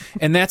sandwich.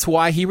 And that's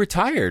why he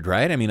retired,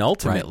 right? I mean,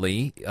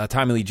 ultimately, right.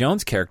 Tommy Lee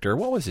Jones' character,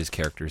 what was his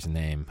character's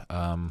name?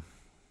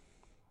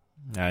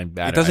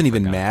 It doesn't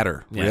even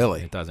matter, really.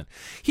 Yeah, it doesn't.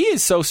 He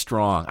is so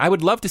strong. I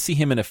would love to see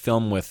him in a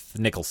film with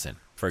Nicholson,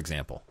 for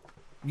example.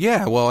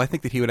 Yeah, well, I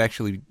think that he would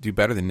actually do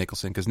better than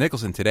Nicholson, because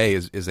Nicholson today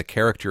is a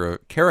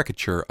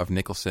caricature of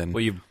Nicholson.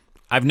 Well,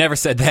 I've never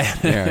said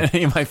that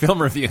in my film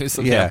reviews.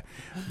 Okay. Yeah,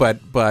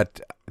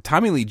 but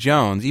Tommy Lee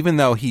Jones, even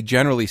though he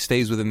generally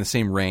stays within the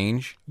same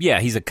range.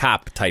 Yeah, he's a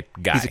cop type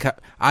guy. He's a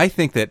cop. I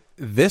think that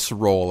this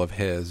role of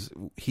his,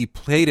 he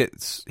played it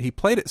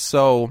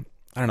so,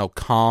 I don't know,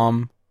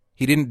 calm.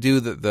 He didn't do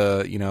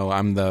the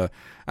I'm the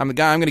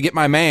guy, I'm going to get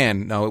my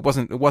man. No, it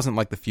wasn't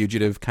like the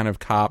fugitive kind of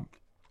cop.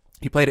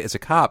 He played it as a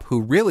cop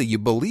who really you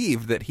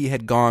believed that he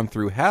had gone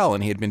through hell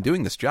and he had been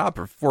doing this job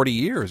for 40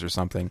 years or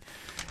something.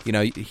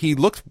 He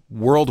looked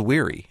world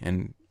weary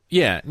and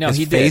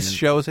his face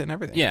shows it and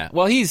everything. Yeah,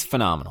 well, he's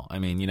phenomenal. I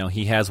mean,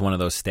 he has one of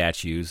those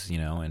statues,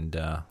 and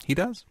he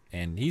does,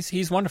 and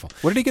he's wonderful.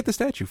 What did he get the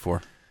statue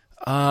for?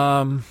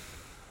 It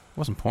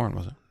wasn't porn,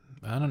 was it?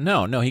 I don't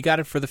know. No, he got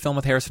it for the film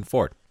with Harrison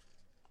Ford.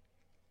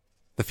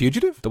 The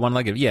Fugitive? The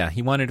one-legged, yeah,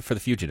 he wanted it for The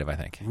Fugitive, I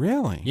think.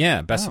 Really?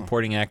 Yeah, best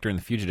supporting actor in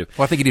The Fugitive.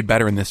 Well, I think he did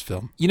better in this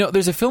film.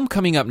 There's a film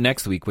coming up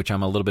next week, which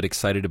I'm a little bit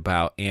excited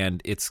about,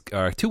 and it's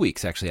 2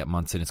 weeks, actually, at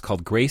Munson. It's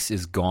called Grace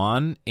is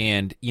Gone,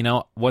 and,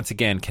 once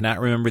again, cannot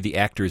remember the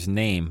actor's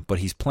name, but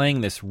he's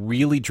playing this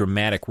really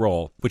dramatic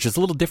role, which is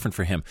a little different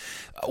for him.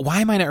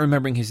 Why am I not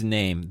remembering his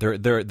name?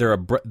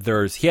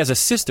 He has a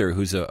sister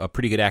who's a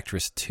pretty good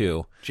actress,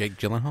 too. Jake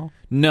Gyllenhaal?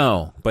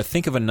 No, but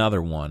think of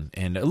another one.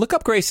 And look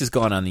up Grace is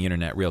Gone on the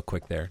internet real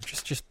quick there.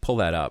 Just pull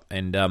that up.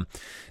 And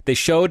they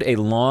showed a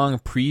long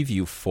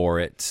preview for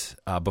it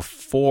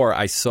before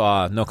I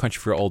saw No Country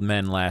for Old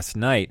Men last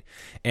night.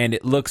 And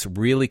it looks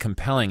really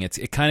compelling.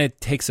 It kind of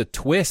takes a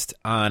twist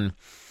on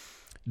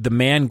the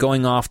man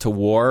going off to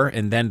war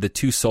and then the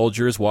two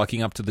soldiers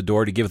walking up to the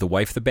door to give the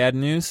wife the bad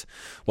news.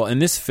 Well, in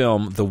this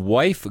film, the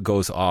wife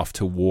goes off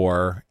to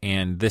war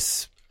and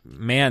this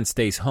man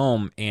stays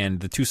home, and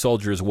the two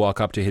soldiers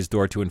walk up to his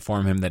door to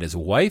inform him that his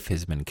wife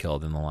has been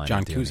killed in the line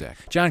of duty.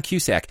 John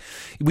Cusack.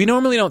 We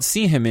normally don't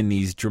see him in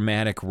these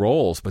dramatic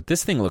roles, but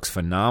this thing looks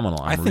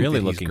phenomenal. I'm really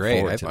looking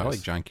forward to this. I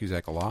like John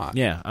Cusack a lot.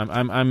 Yeah,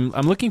 I'm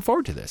looking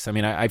forward to this. I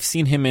mean, I've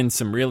seen him in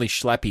some really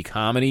schleppy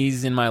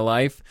comedies in my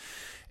life,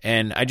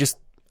 and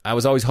I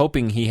was always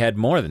hoping he had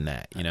more than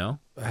that.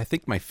 I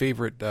think my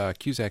favorite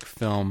Cusack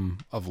film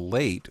of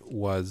late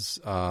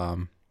was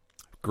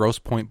Grosse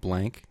Pointe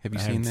Blank. Have you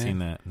seen that? I haven't seen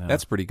that, no.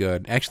 That's pretty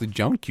good. Actually,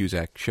 Joan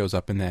Cusack shows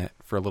up in that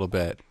for a little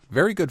bit.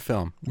 Very good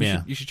film.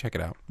 You should check it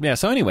out. Yeah,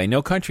 so anyway,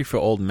 No Country for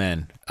Old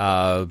Men.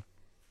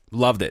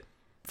 Loved it.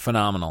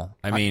 Phenomenal.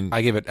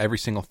 I give it every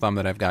single thumb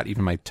that I've got.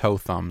 Even my toe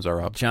thumbs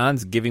are up.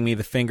 John's giving me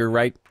the finger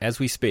right as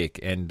we speak.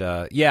 And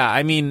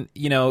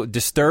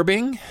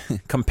disturbing,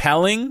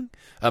 compelling,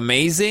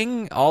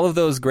 amazing, all of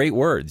those great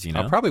words,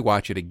 I'll probably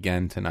watch it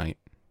again tonight.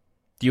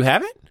 Do you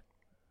have it?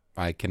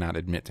 I cannot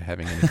admit to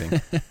having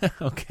anything.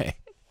 Okay.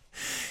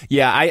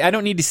 Yeah, I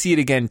don't need to see it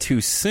again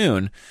too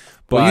soon.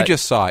 But well, you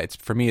just saw it.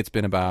 For me, it's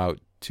been about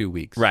 2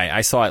 weeks. Right.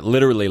 I saw it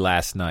literally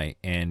last night,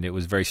 and it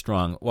was very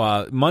strong.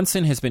 Well,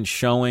 Munson has been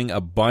showing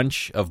a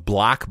bunch of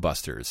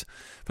blockbusters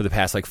for the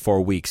past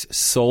 4 weeks.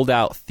 Sold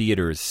out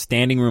theaters,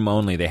 standing room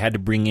only. They had to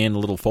bring in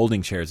little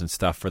folding chairs and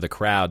stuff for the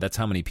crowd. That's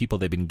how many people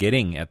they've been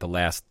getting at the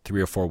last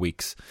 3 or 4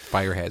 weeks.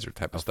 Fire hazard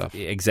type of stuff.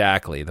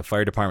 Exactly. The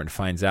fire department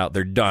finds out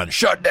they're done.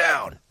 Shut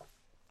down.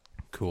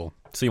 Cool.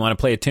 So you want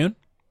to play a tune?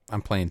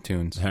 I'm playing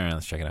tunes. All right,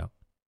 let's check it out.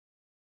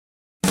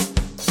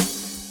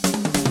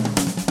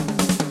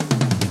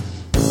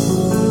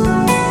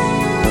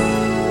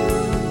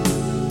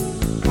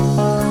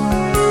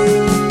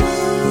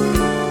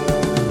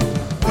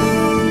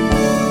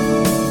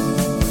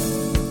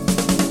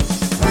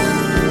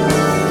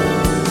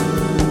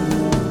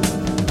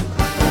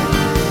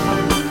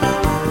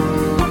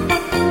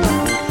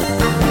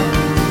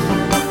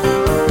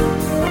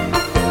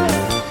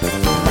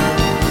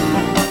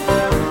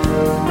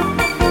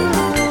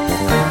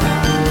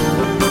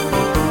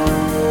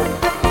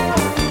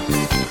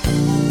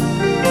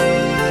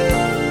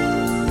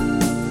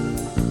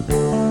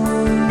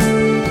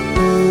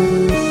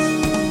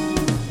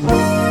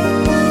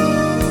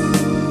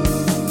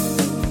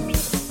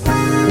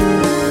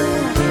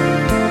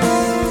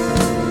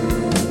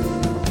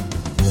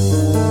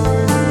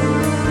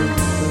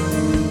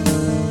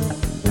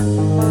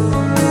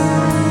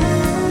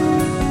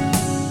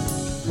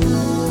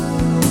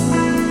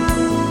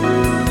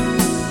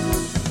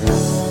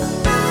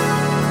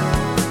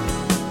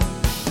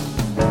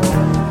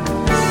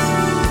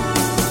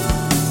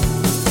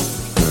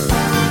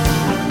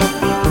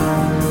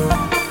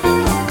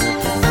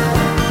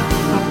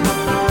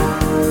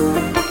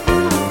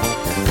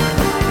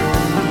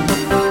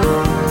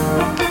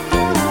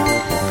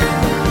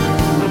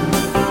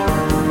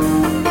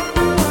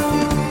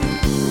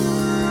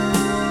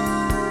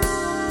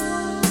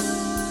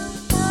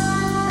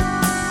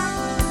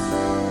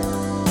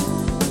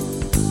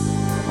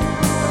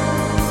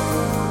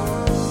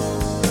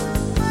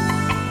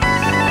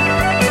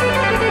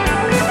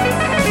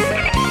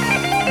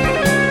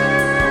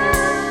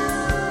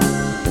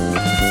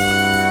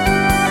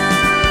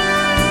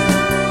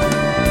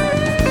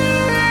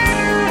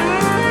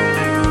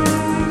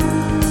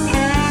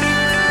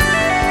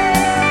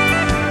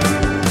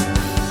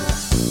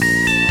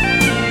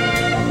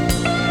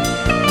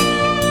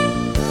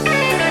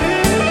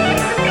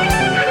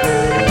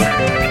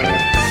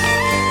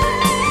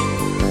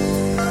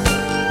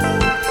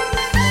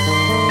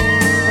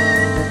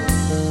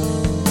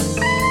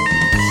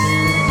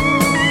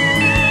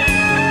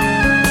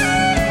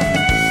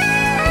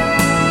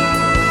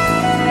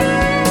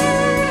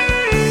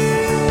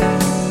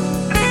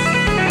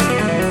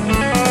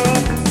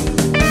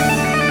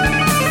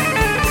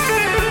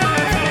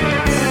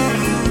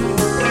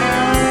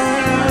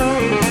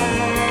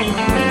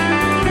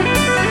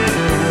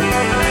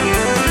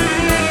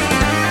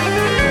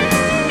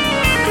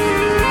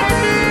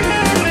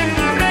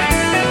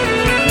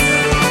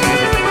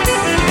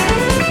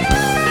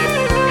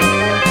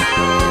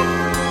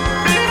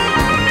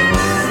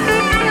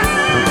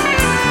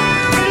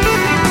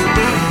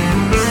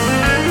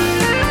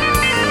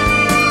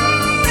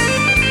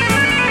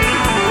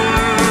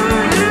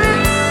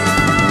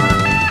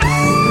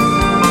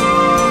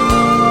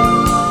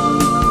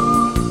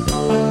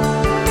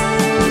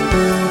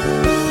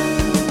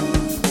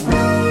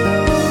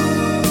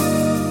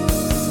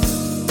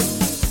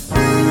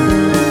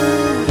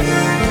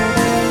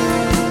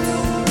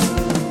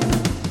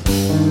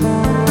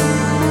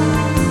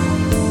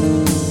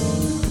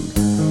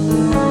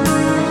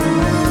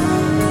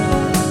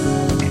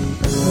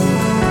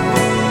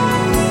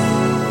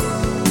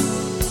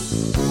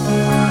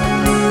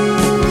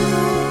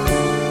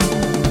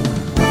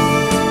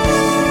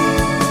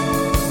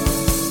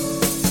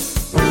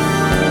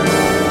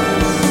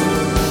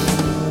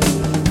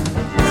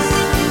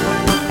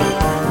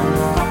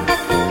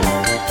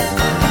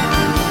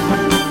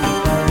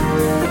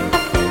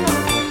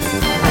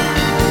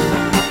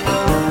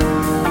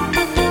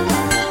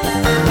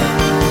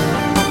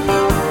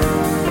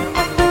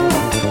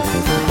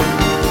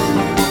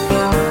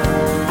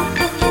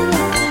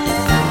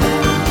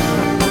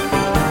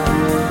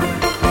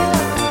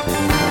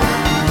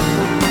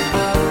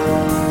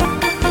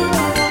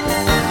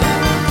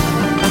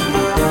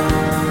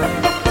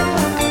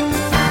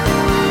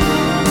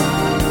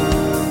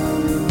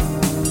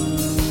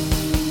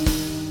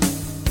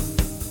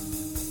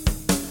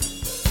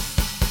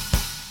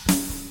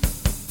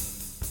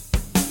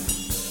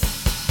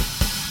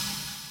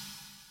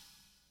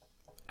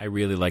 I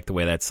really like the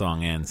way that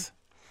song ends.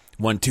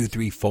 1, 2,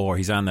 3, 4.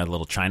 He's on that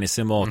little China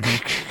cymbal.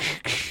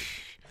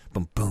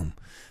 Boom, boom,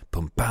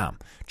 boom, bam.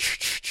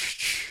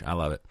 I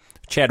love it.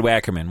 Chad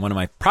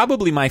Wackerman,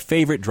 probably my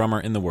favorite drummer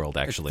in the world,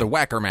 actually. It's the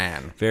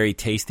Wackerman. Very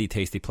tasty,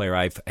 tasty player.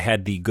 I've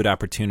had the good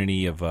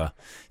opportunity of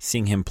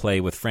seeing him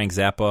play with Frank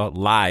Zappa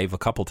live a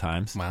couple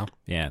times. Wow.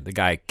 Yeah, the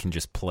guy can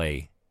just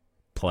play.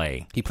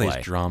 He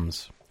plays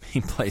drums.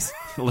 He plays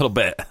a little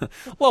bit. A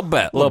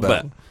little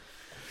bit.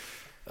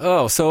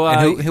 Oh, so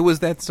and who was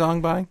that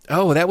song by?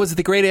 Oh, that was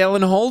the great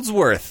Allan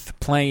Holdsworth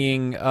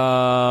playing.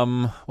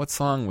 What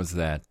song was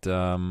that?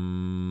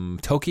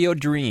 Tokyo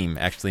Dream,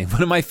 actually,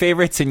 one of my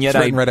favorites, and yet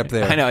it's right up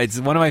there. I know it's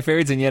one of my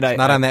favorites, and yet it's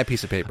not on that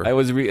piece of paper. I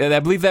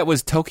believe that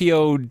was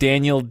Tokyo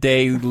Daniel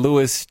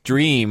Day-Lewis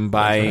Dream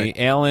by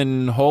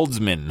Allan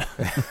Holdsman.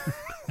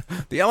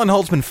 The Allan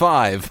Holdsman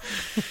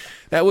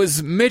 5. That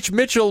was Mitch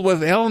Mitchell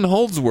with Allan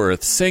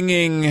Holdsworth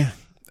singing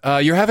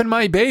 "You're Having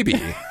My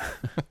Baby."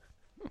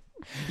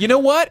 You know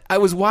what? I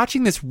was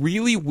watching this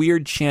really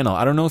weird channel.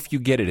 I don't know if you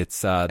get it.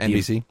 It's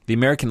NBC, the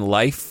American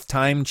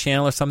Lifetime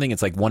channel or something.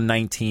 It's like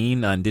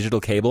 119 on digital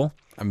cable.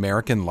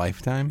 American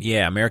Lifetime?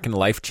 Yeah, American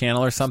Life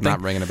Channel or something. It's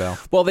not ringing a bell.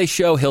 Well, they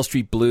show Hill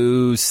Street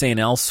Blues, St.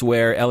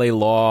 Elsewhere, L.A.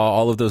 Law,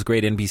 all of those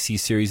great NBC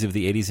series of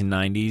the 80s and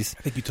 90s.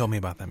 I think you told me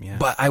about them, yeah.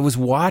 But I was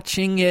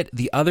watching it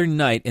the other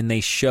night, and they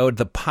showed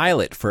the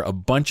pilot for a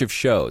bunch of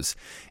shows.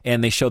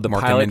 And they showed the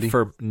pilot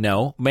for,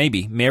 no,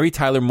 maybe. Mary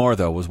Tyler Moore,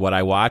 though, was what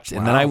I watched.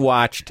 And then I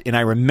watched, and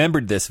I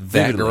remembered this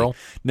vividly. That Girl?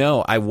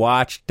 No, I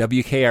watched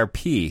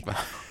WKRP.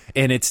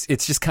 And it's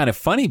just kind of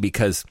funny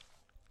because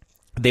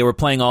they were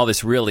playing all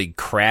this really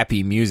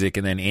crappy music,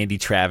 and then Andy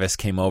Travis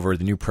came over,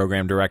 the new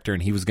program director,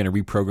 and he was going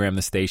to reprogram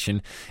the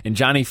station. And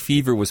Johnny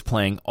Fever was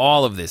playing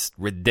all of this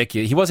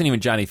ridiculous. He wasn't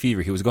even Johnny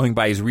Fever. He was going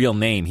by his real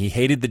name. He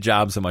hated the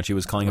job so much he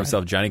was calling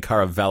himself Johnny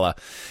Caravella.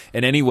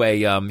 And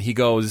anyway, he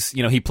goes,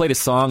 he played a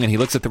song, and he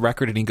looks at the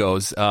record, and he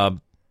goes,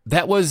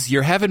 that was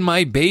 "You're Having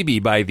My Baby"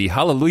 by the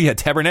Hallelujah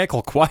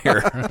Tabernacle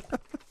Choir.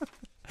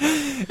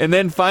 And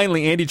then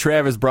finally, Andy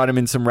Travis brought him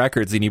in some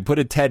records, and he put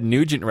a Ted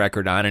Nugent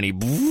record on, and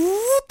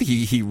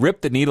he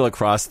ripped the needle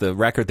across the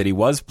record that he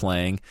was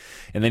playing,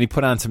 and then he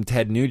put on some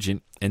Ted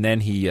Nugent, and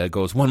then he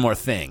goes, one more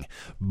thing,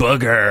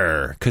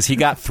 booger, because he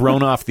got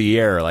thrown off the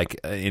air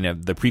like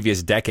the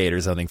previous decade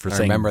or something for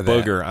saying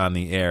booger on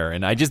the air,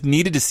 and I just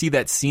needed to see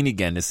that scene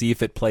again to see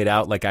if it played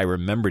out like I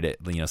remembered it,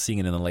 seeing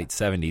it in the late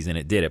 70s, and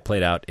it did. It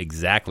played out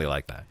exactly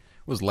like that.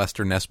 Was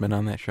Lester Nessman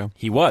on that show?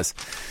 He was,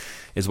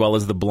 as well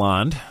as the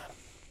blonde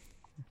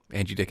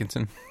Angie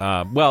Dickinson.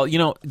 Well,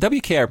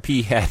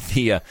 WKRP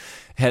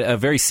had a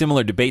very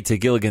similar debate to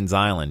Gilligan's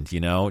Island.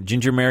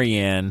 Ginger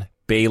Marianne,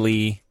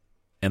 Bailey,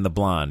 and the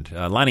blonde.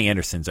 Lonnie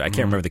Anderson's. I can't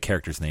remember the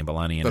character's name, but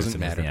Lonnie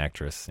Anderson is the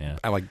actress. Yeah,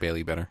 I like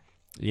Bailey better.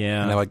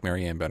 Yeah, and I like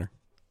Marianne better.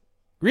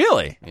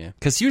 Really? Yeah.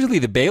 Because usually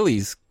the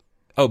Baileys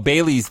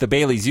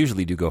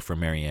usually do go for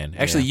Marianne.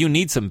 Actually, you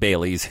need some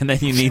Baileys, and then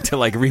you need to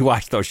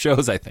rewatch those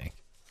shows. I think.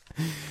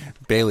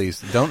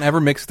 Baileys. Don't ever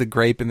mix the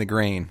grape and the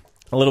grain.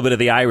 A little bit of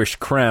the Irish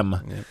creme.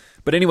 Yeah.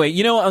 But anyway,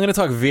 I'm going to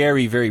talk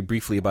very, very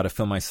briefly about a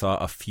film I saw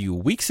a few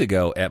weeks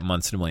ago at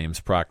Munson Williams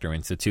Proctor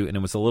Institute, and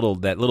it was that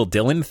little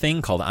Dylan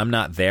thing called "I'm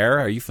Not There."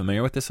 Are you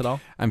familiar with this at all?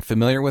 I'm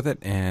familiar with it,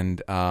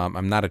 and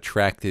I'm not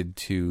attracted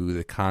to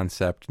the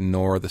concept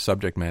nor the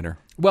subject matter.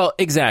 Well,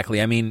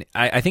 exactly. I mean,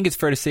 I think it's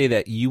fair to say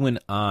that you and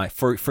I,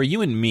 for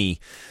you and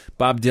me,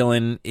 Bob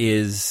Dylan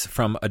is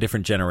from a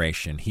different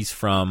generation. He's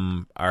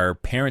from our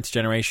parents'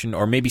 generation,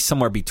 or maybe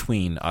somewhere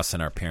between us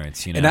and our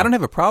parents. And I don't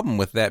have a problem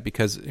with that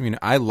because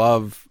I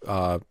love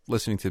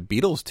listening to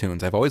Beatles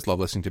tunes. I've always loved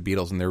listening to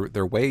Beatles, and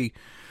they're way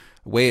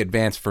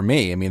advanced for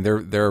me. I mean,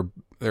 they're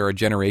a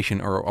generation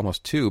or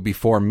almost two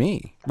before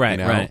me. Right,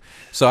 right.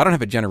 So I don't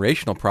have a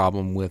generational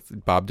problem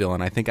with Bob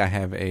Dylan. I think I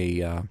have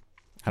a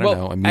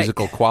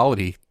musical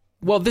quality.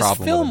 Well, this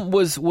film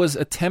was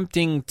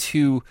attempting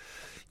to,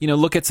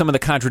 look at some of the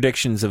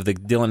contradictions of the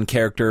Dylan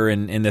character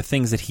and the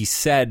things that he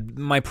said.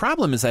 My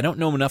problem is I don't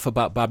know enough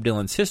about Bob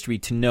Dylan's history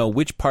to know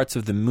which parts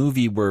of the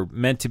movie were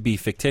meant to be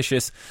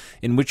fictitious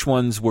and which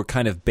ones were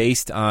kind of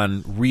based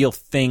on real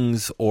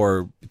things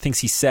or things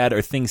he said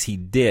or things he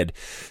did.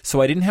 So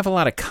I didn't have a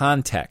lot of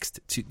context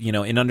to,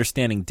 in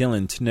understanding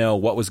Dylan to know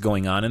what was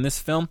going on in this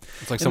film.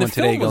 It's like someone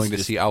today going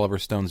to see Oliver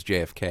Stone's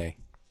JFK.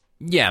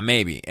 Yeah,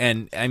 maybe.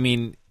 And I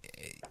mean,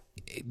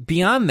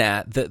 beyond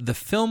that, the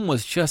film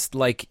was just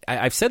like,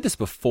 I've said this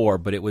before,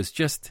 but it was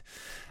just,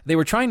 they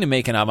were trying to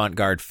make an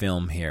avant-garde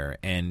film here,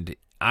 and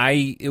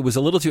it was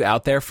a little too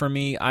out there for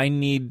me. I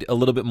need a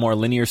little bit more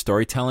linear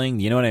storytelling.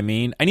 You know what I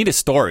mean? I need a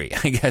story,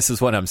 I guess is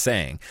what I'm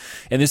saying.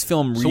 And this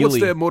film really... So what's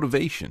their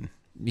motivation?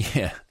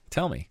 Yeah,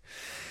 tell me.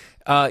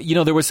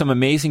 There were some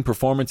amazing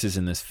performances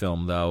in this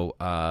film, though.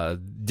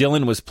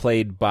 Dylan was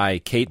played by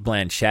Cate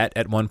Blanchett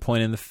at one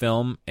point in the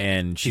film,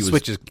 and he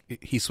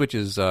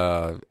switches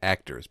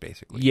actors,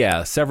 basically.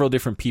 Yeah, several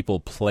different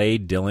people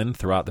played Dylan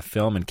throughout the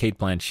film, and Cate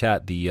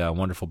Blanchett, the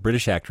wonderful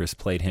British actress,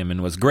 played him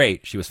and was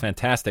great. She was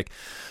fantastic.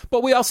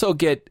 But we also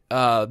get...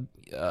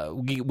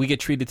 we get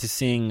treated to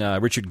seeing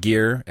Richard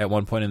Gere at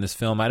one point in this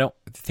film. I don't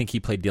think he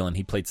played Dylan.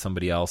 He played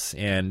somebody else.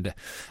 And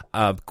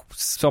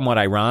somewhat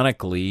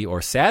ironically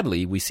or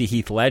sadly, we see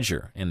Heath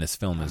Ledger in this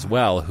film as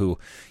well, who,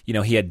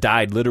 he had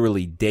died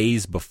literally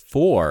days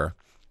before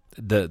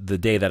the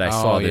day that I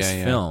saw this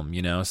film,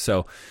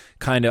 So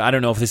kind of, I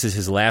don't know if this is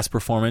his last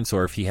performance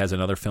or if he has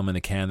another film in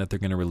the can that they're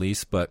going to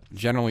release. But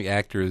generally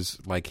actors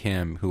like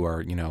him who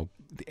are,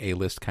 the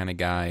A-list kind of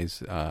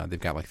guys. They've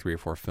got like 3 or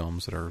 4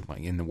 films that are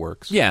like in the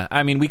works. Yeah,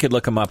 I mean, we could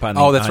look him up on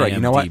the Oh, that's IMDb. right. You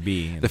know what?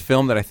 The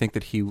film that I think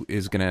that he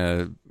is going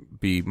to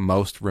be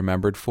most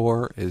remembered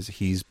for is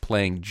he's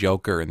playing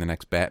Joker in the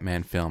next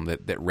Batman film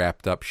that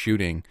wrapped up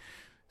shooting.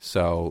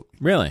 So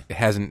really, it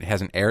hasn't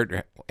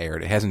aired.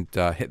 It hasn't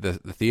hit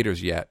the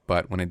theaters yet.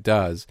 But when it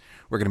does,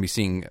 we're going to be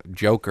seeing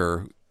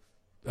Joker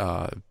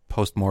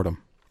post-mortem.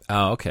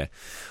 Oh, okay.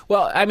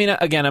 Well, I mean,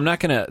 again, I'm not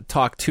going to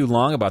talk too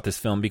long about this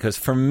film because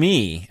for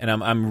me,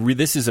 and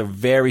this is a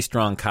very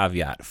strong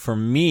caveat. For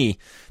me,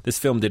 this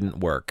film didn't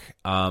work.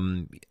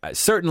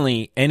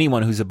 Certainly,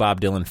 anyone who's a Bob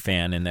Dylan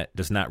fan, and that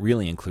does not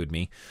really include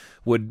me,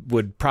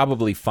 would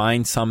probably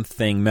find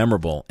something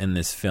memorable in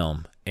this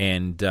film.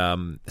 And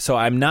so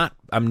I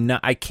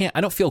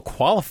don't feel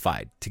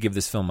qualified to give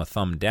this film a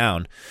thumb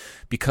down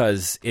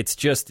because it's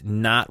just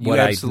not what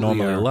I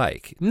normally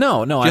like.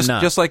 No, I'm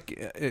not. Just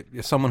like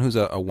someone who's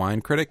a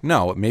wine critic.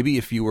 No, maybe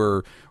if you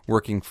were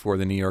working for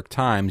the New York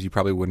Times, you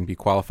probably wouldn't be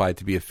qualified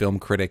to be a film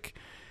critic,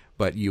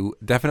 but you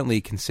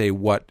definitely can say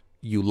what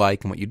you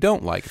like and what you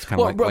don't like. It's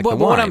kind of like the wine. But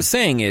what I'm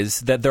saying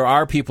is that there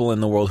are people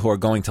in the world who are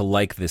going to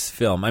like this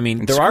film. I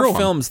mean, there are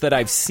films that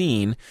I've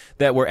seen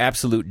that were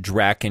absolute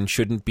dreck and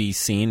shouldn't be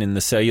seen, and the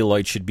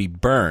celluloid should be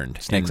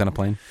burned. Snakes on a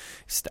Plane?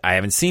 I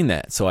haven't seen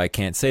that, so I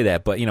can't say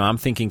that. But, I'm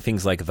thinking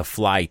things like The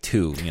Fly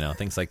 2,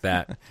 things like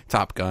that.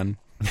 Top Gun.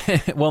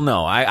 Well,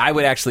 no, I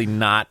would actually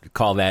not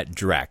call that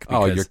dreck.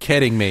 Because, you're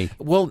kidding me.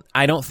 Well,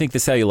 I don't think the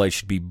celluloid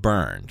should be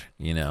burned,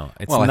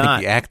 It's I not,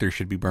 think the actor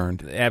should be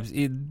burned.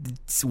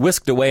 It's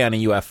whisked away on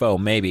a UFO,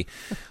 maybe.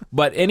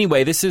 But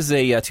anyway, this is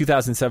a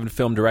 2007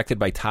 film directed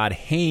by Todd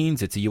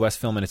Haynes. It's a U.S.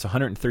 film, and it's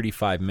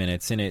 135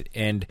 minutes in it.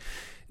 And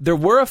there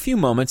were a few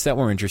moments that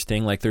were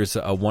interesting. Like there's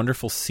a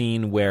wonderful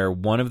scene where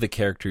one of the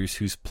characters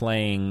who's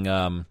playing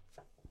a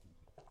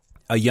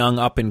young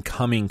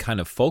up-and-coming kind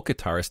of folk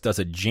guitarist does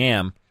a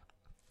jam.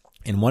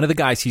 And one of the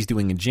guys he's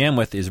doing a jam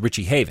with is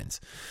Richie Havens.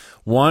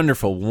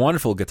 Wonderful,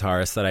 wonderful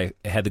guitarist that I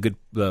had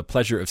the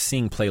pleasure of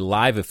seeing play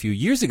live a few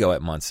years ago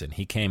at Munson.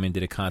 He came and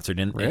did a concert.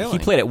 And he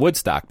played at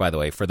Woodstock, by the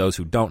way, for those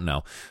who don't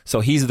know. So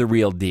he's the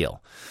real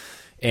deal.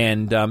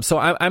 And so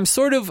I'm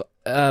sort of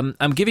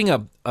I'm giving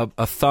a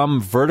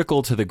thumb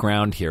vertical to the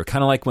ground here,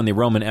 kind of like when the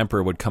Roman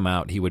emperor would come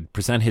out. He would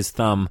present his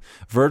thumb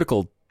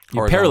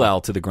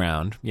parallel to the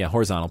ground. Yeah,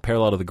 horizontal,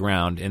 parallel to the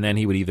ground, and then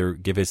he would either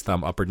give his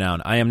thumb up or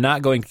down. I am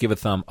not going to give a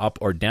thumb up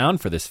or down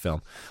for this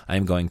film. I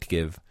am going to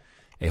give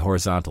a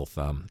horizontal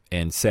thumb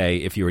and say,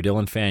 if you're a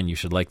Dylan fan, you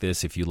should like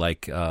this. If you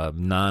like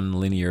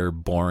non-linear,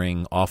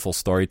 boring, awful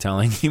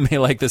storytelling, you may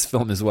like this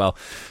film as well.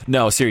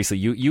 No, seriously,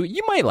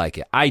 you might like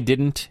it. I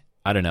didn't.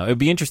 I don't know. It would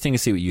be interesting to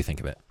see what you think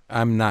of it.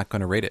 I'm not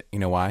going to rate it. You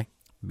know why?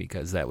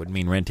 Because that would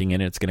mean renting it.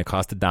 It's going to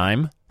cost a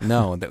dime.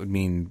 No, that would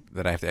mean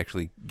that I have to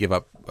actually give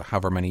up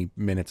however many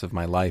minutes of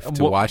my life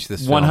to watch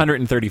this film.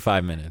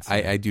 135 minutes.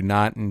 I do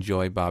not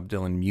enjoy Bob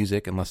Dylan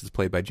music unless it's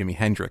played by Jimi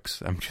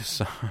Hendrix. I'm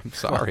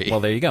sorry.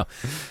 Well, there you go.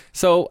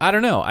 So I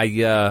don't know.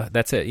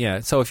 That's it. Yeah.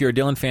 So if you're a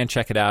Dylan fan,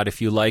 check it out.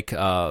 If you like,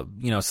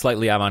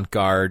 slightly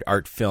avant-garde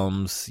art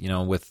films,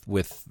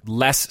 with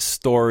less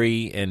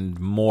story and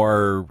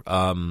more,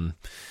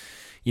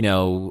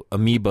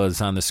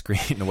 amoebas on the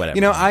screen or whatever.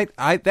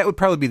 I that would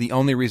probably be the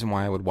only reason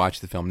why I would watch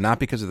the film, not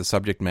because of the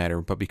subject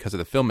matter, but because of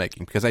the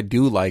filmmaking, because I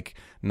do like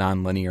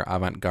non-linear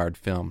avant-garde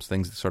films,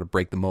 things that sort of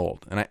break the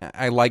mold. And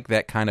I like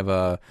that kind of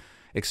a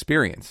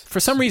experience.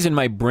 For some reason,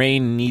 my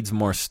brain needs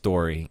more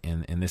story,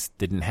 and this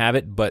didn't have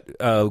it, but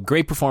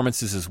great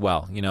performances as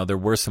well. There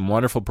were some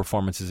wonderful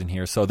performances in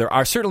here, so there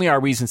certainly are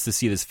reasons to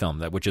see this film,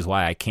 which is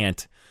why I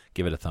can't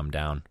give it a thumb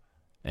down.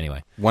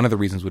 Anyway, one of the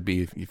reasons would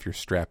be if you're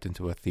strapped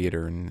into a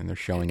theater and they're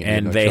showing it,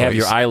 and they have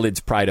your eyelids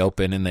pried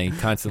open, and they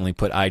constantly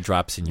put eye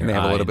drops in your eye. They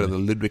have a little bit of the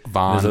Ludwig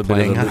van There's a bit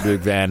of the Ludwig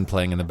van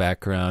playing in the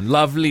background.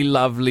 Lovely,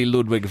 lovely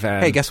Ludwig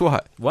van. Hey, guess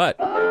what? What?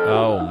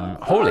 Oh,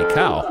 holy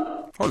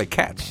cow! Holy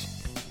cats!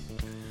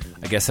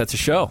 I guess that's a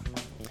show.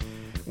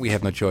 We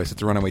have no choice.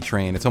 It's a runaway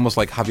train. It's almost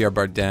like Javier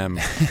Bardem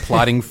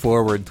plodding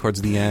forward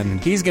towards the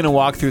end. He's going to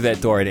walk through that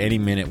door at any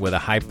minute with a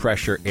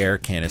high-pressure air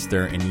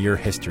canister in your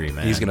history,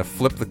 man. He's going to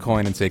flip the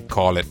coin and say,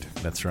 call it.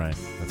 That's right.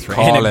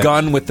 And a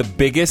gun with the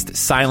biggest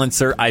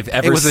silencer I've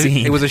ever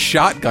seen. It was a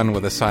shotgun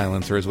with a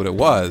silencer is what it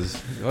was.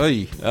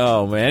 Oy.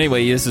 Oh, man.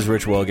 Anyway, this is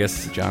Rich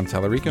Wilgus. John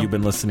Tallarico. You've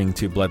been listening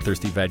to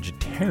Bloodthirsty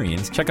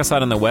Vegetarians. Check us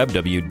out on the web,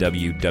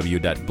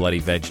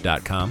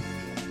 www.bloodyveg.com.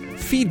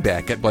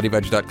 Feedback at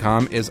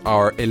bloodyveg.com is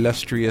our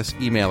illustrious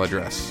email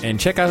address. And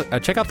check out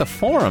the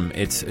forum.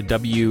 It's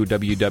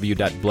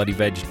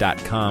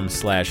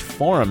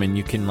www.blooddyveg.com/forum, and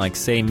you can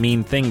say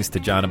mean things to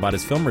John about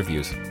his film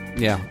reviews.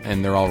 Yeah,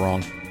 and they're all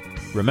wrong.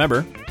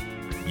 Remember,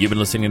 you've been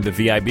listening to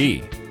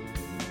VIB.